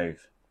say smooth.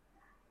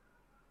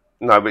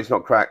 No, but it's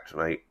not cracked,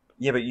 mate.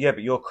 Yeah, but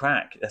you're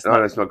crack. It's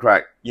not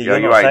crack. Yeah,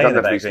 you're right. It doesn't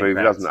have to be smooth.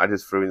 It doesn't. I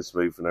just threw in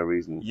smooth for no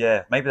reason.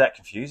 Yeah, maybe that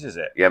confuses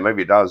it. Yeah,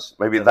 maybe it does.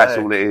 Maybe that's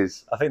all it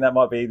is. I think that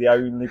might be the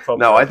only problem.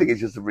 No, I think it's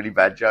just a really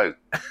bad joke.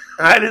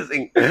 I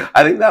think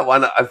that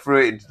one, I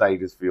threw it in today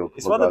just for your.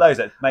 It's one of those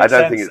that makes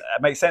sense.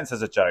 It makes sense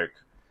as a joke,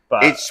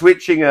 but it's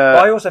switching.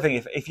 But I also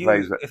think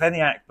if any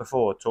act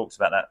before talks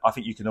about that, I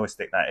think you can always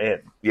stick that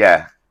in.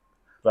 Yeah,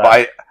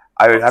 but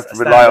I would have to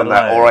rely on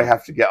that, or I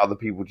have to get other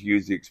people to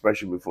use the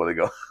expression before they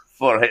go.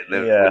 When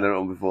they're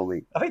on before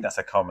me. I think that's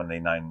a commonly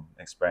known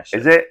expression.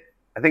 Is it?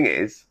 I think it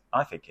is.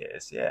 I think it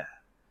is, yeah.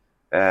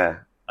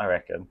 Yeah. I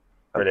reckon.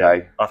 Brilliant.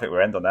 Okay. I think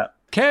we'll end on that.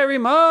 Carey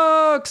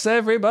Marx,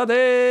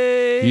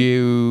 everybody!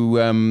 You,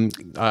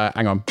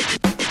 hang on.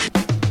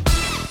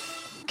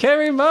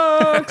 Carey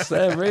Marx,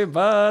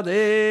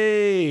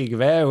 everybody!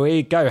 There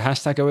we go.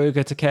 Hashtag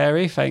Awooga to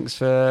Carey. Thanks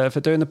for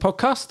doing the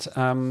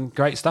podcast.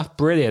 Great stuff.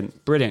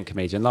 Brilliant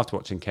comedian. Loved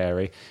watching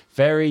Carey.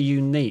 Very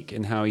unique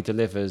in how he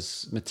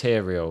delivers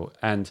material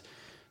and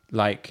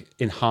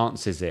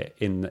enhances it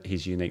in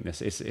his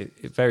uniqueness. It's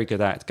very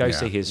good at. Go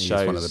see his shows.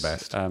 He's one of the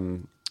best.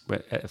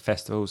 At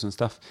festivals and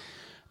stuff.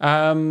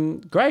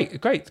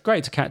 Great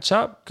to catch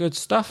up. Good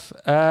stuff.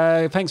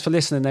 Thanks for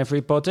listening,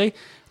 everybody.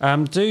 We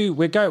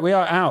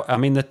are out. I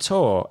mean, the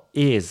tour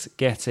is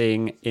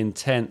getting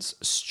intense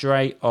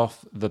straight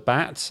off the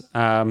bat.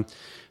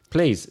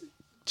 Please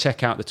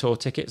check out the tour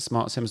tickets,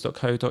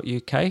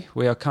 smartsims.co.uk.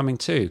 We are coming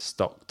to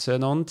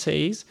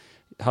Stockton-on-Tees,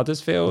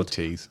 Huddersfield,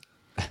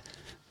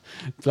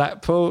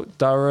 Blackpool,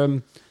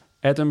 Durham,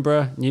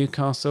 Edinburgh,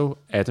 Newcastle,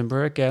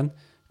 Edinburgh again,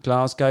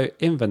 Glasgow,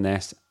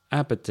 Inverness,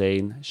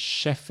 Aberdeen,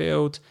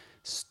 Sheffield,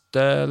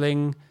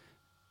 Stirling,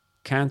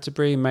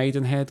 Canterbury,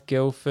 Maidenhead,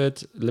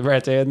 Guildford,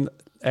 Reading,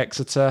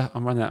 Exeter.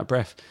 I'm running out of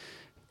breath.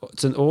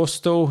 St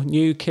Austell,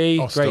 Newquay,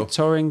 Great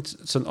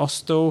Torrington, St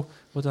Austell.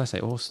 What did I say?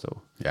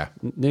 Austell. Yeah.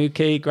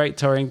 Newquay, Great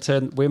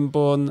Torrington,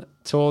 Wimborne,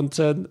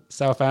 Taunton,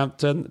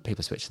 Southampton.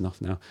 People are switching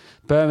off now.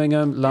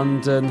 Birmingham,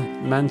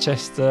 London,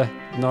 Manchester,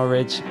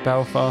 Norwich,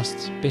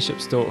 Belfast, Bishop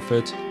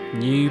Stortford,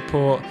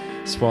 Newport,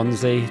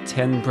 Swansea,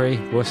 Tenbury,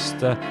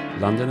 Worcester,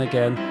 London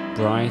again,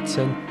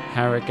 Brighton,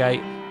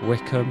 Harrogate,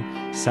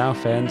 Wickham,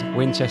 Southend,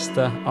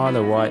 Winchester, Isle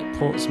of Wight,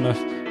 Portsmouth,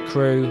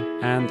 Crewe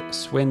and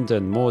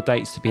Swindon. More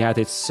dates to be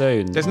added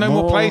soon. There's no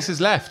more places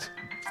left.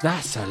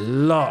 That's a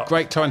lot.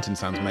 Great Torrington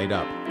sounds made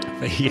up.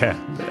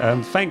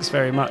 Yeah. Thanks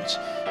very much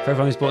for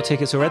everyone who's bought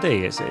tickets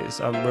already.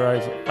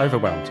 We're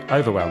overwhelmed.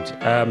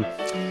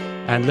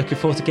 And looking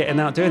forward to getting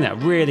out doing that.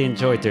 Really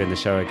enjoyed doing the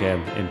show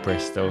again in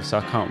Bristol, so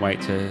I can't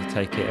wait to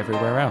take it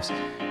everywhere else.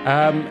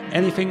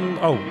 Anything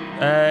else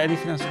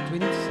do we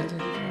need to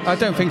say? I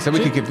don't think so. We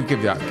could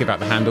give out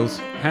the handles.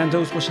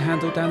 Handles? What's your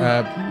handle, Danny?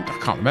 I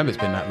can't remember.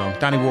 It's been that long.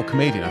 Danny Ward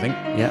Comedian, I think.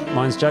 Yeah,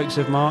 mine's Jokes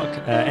with Mark.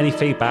 Any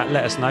feedback,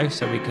 let us know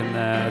so we can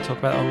talk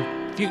about it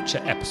on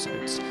future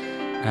episodes.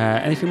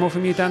 Anything more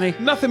from you, Danny?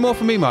 Nothing more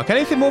from me, Mark.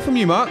 Anything more from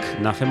you, Mark?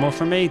 Nothing more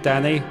from me,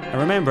 Danny. And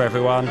remember,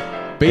 everyone,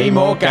 be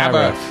more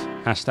Gareth.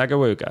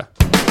 #Awooga.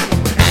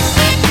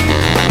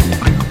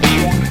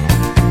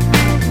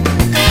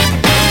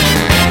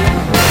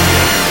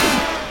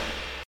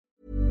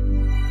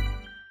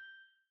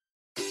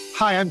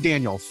 Hi, I'm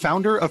Daniel,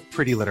 founder of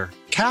Pretty Litter.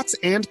 Cats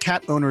and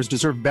cat owners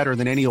deserve better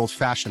than any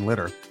old-fashioned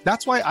litter.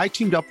 That's why I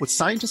teamed up with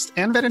scientists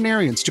and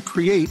veterinarians to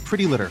create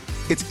Pretty Litter.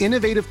 Its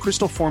innovative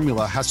crystal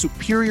formula has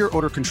superior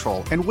odor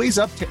control and weighs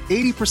up to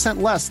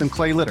 80% less than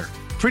clay litter.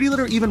 Pretty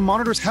Litter even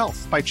monitors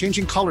health by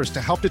changing colors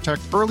to help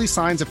detect early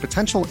signs of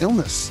potential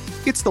illness.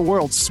 It's the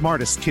world's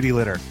smartest kitty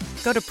litter.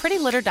 Go to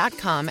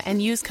prettylitter.com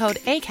and use code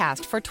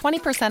ACAST for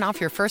 20%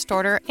 off your first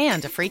order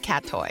and a free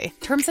cat toy.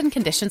 Terms and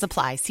conditions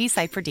apply. See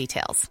site for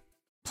details.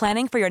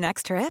 Planning for your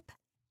next trip?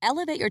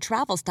 Elevate your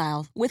travel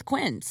style with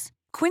Quince.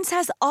 Quince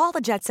has all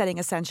the jet-setting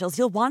essentials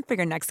you'll want for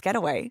your next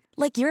getaway,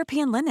 like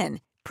European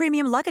linen,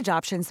 premium luggage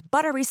options,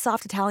 buttery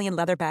soft Italian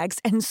leather bags,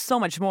 and so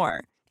much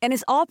more. And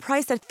is all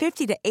priced at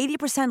 50 to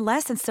 80%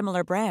 less than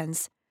similar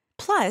brands.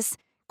 Plus,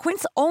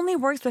 Quince only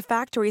works with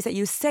factories that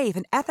use safe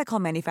and ethical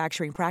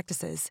manufacturing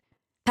practices.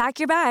 Pack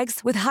your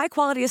bags with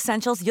high-quality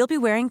essentials you'll be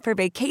wearing for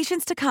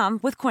vacations to come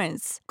with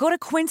Quince. Go to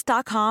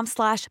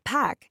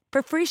quince.com/pack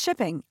for free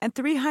shipping and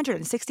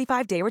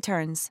 365-day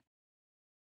returns.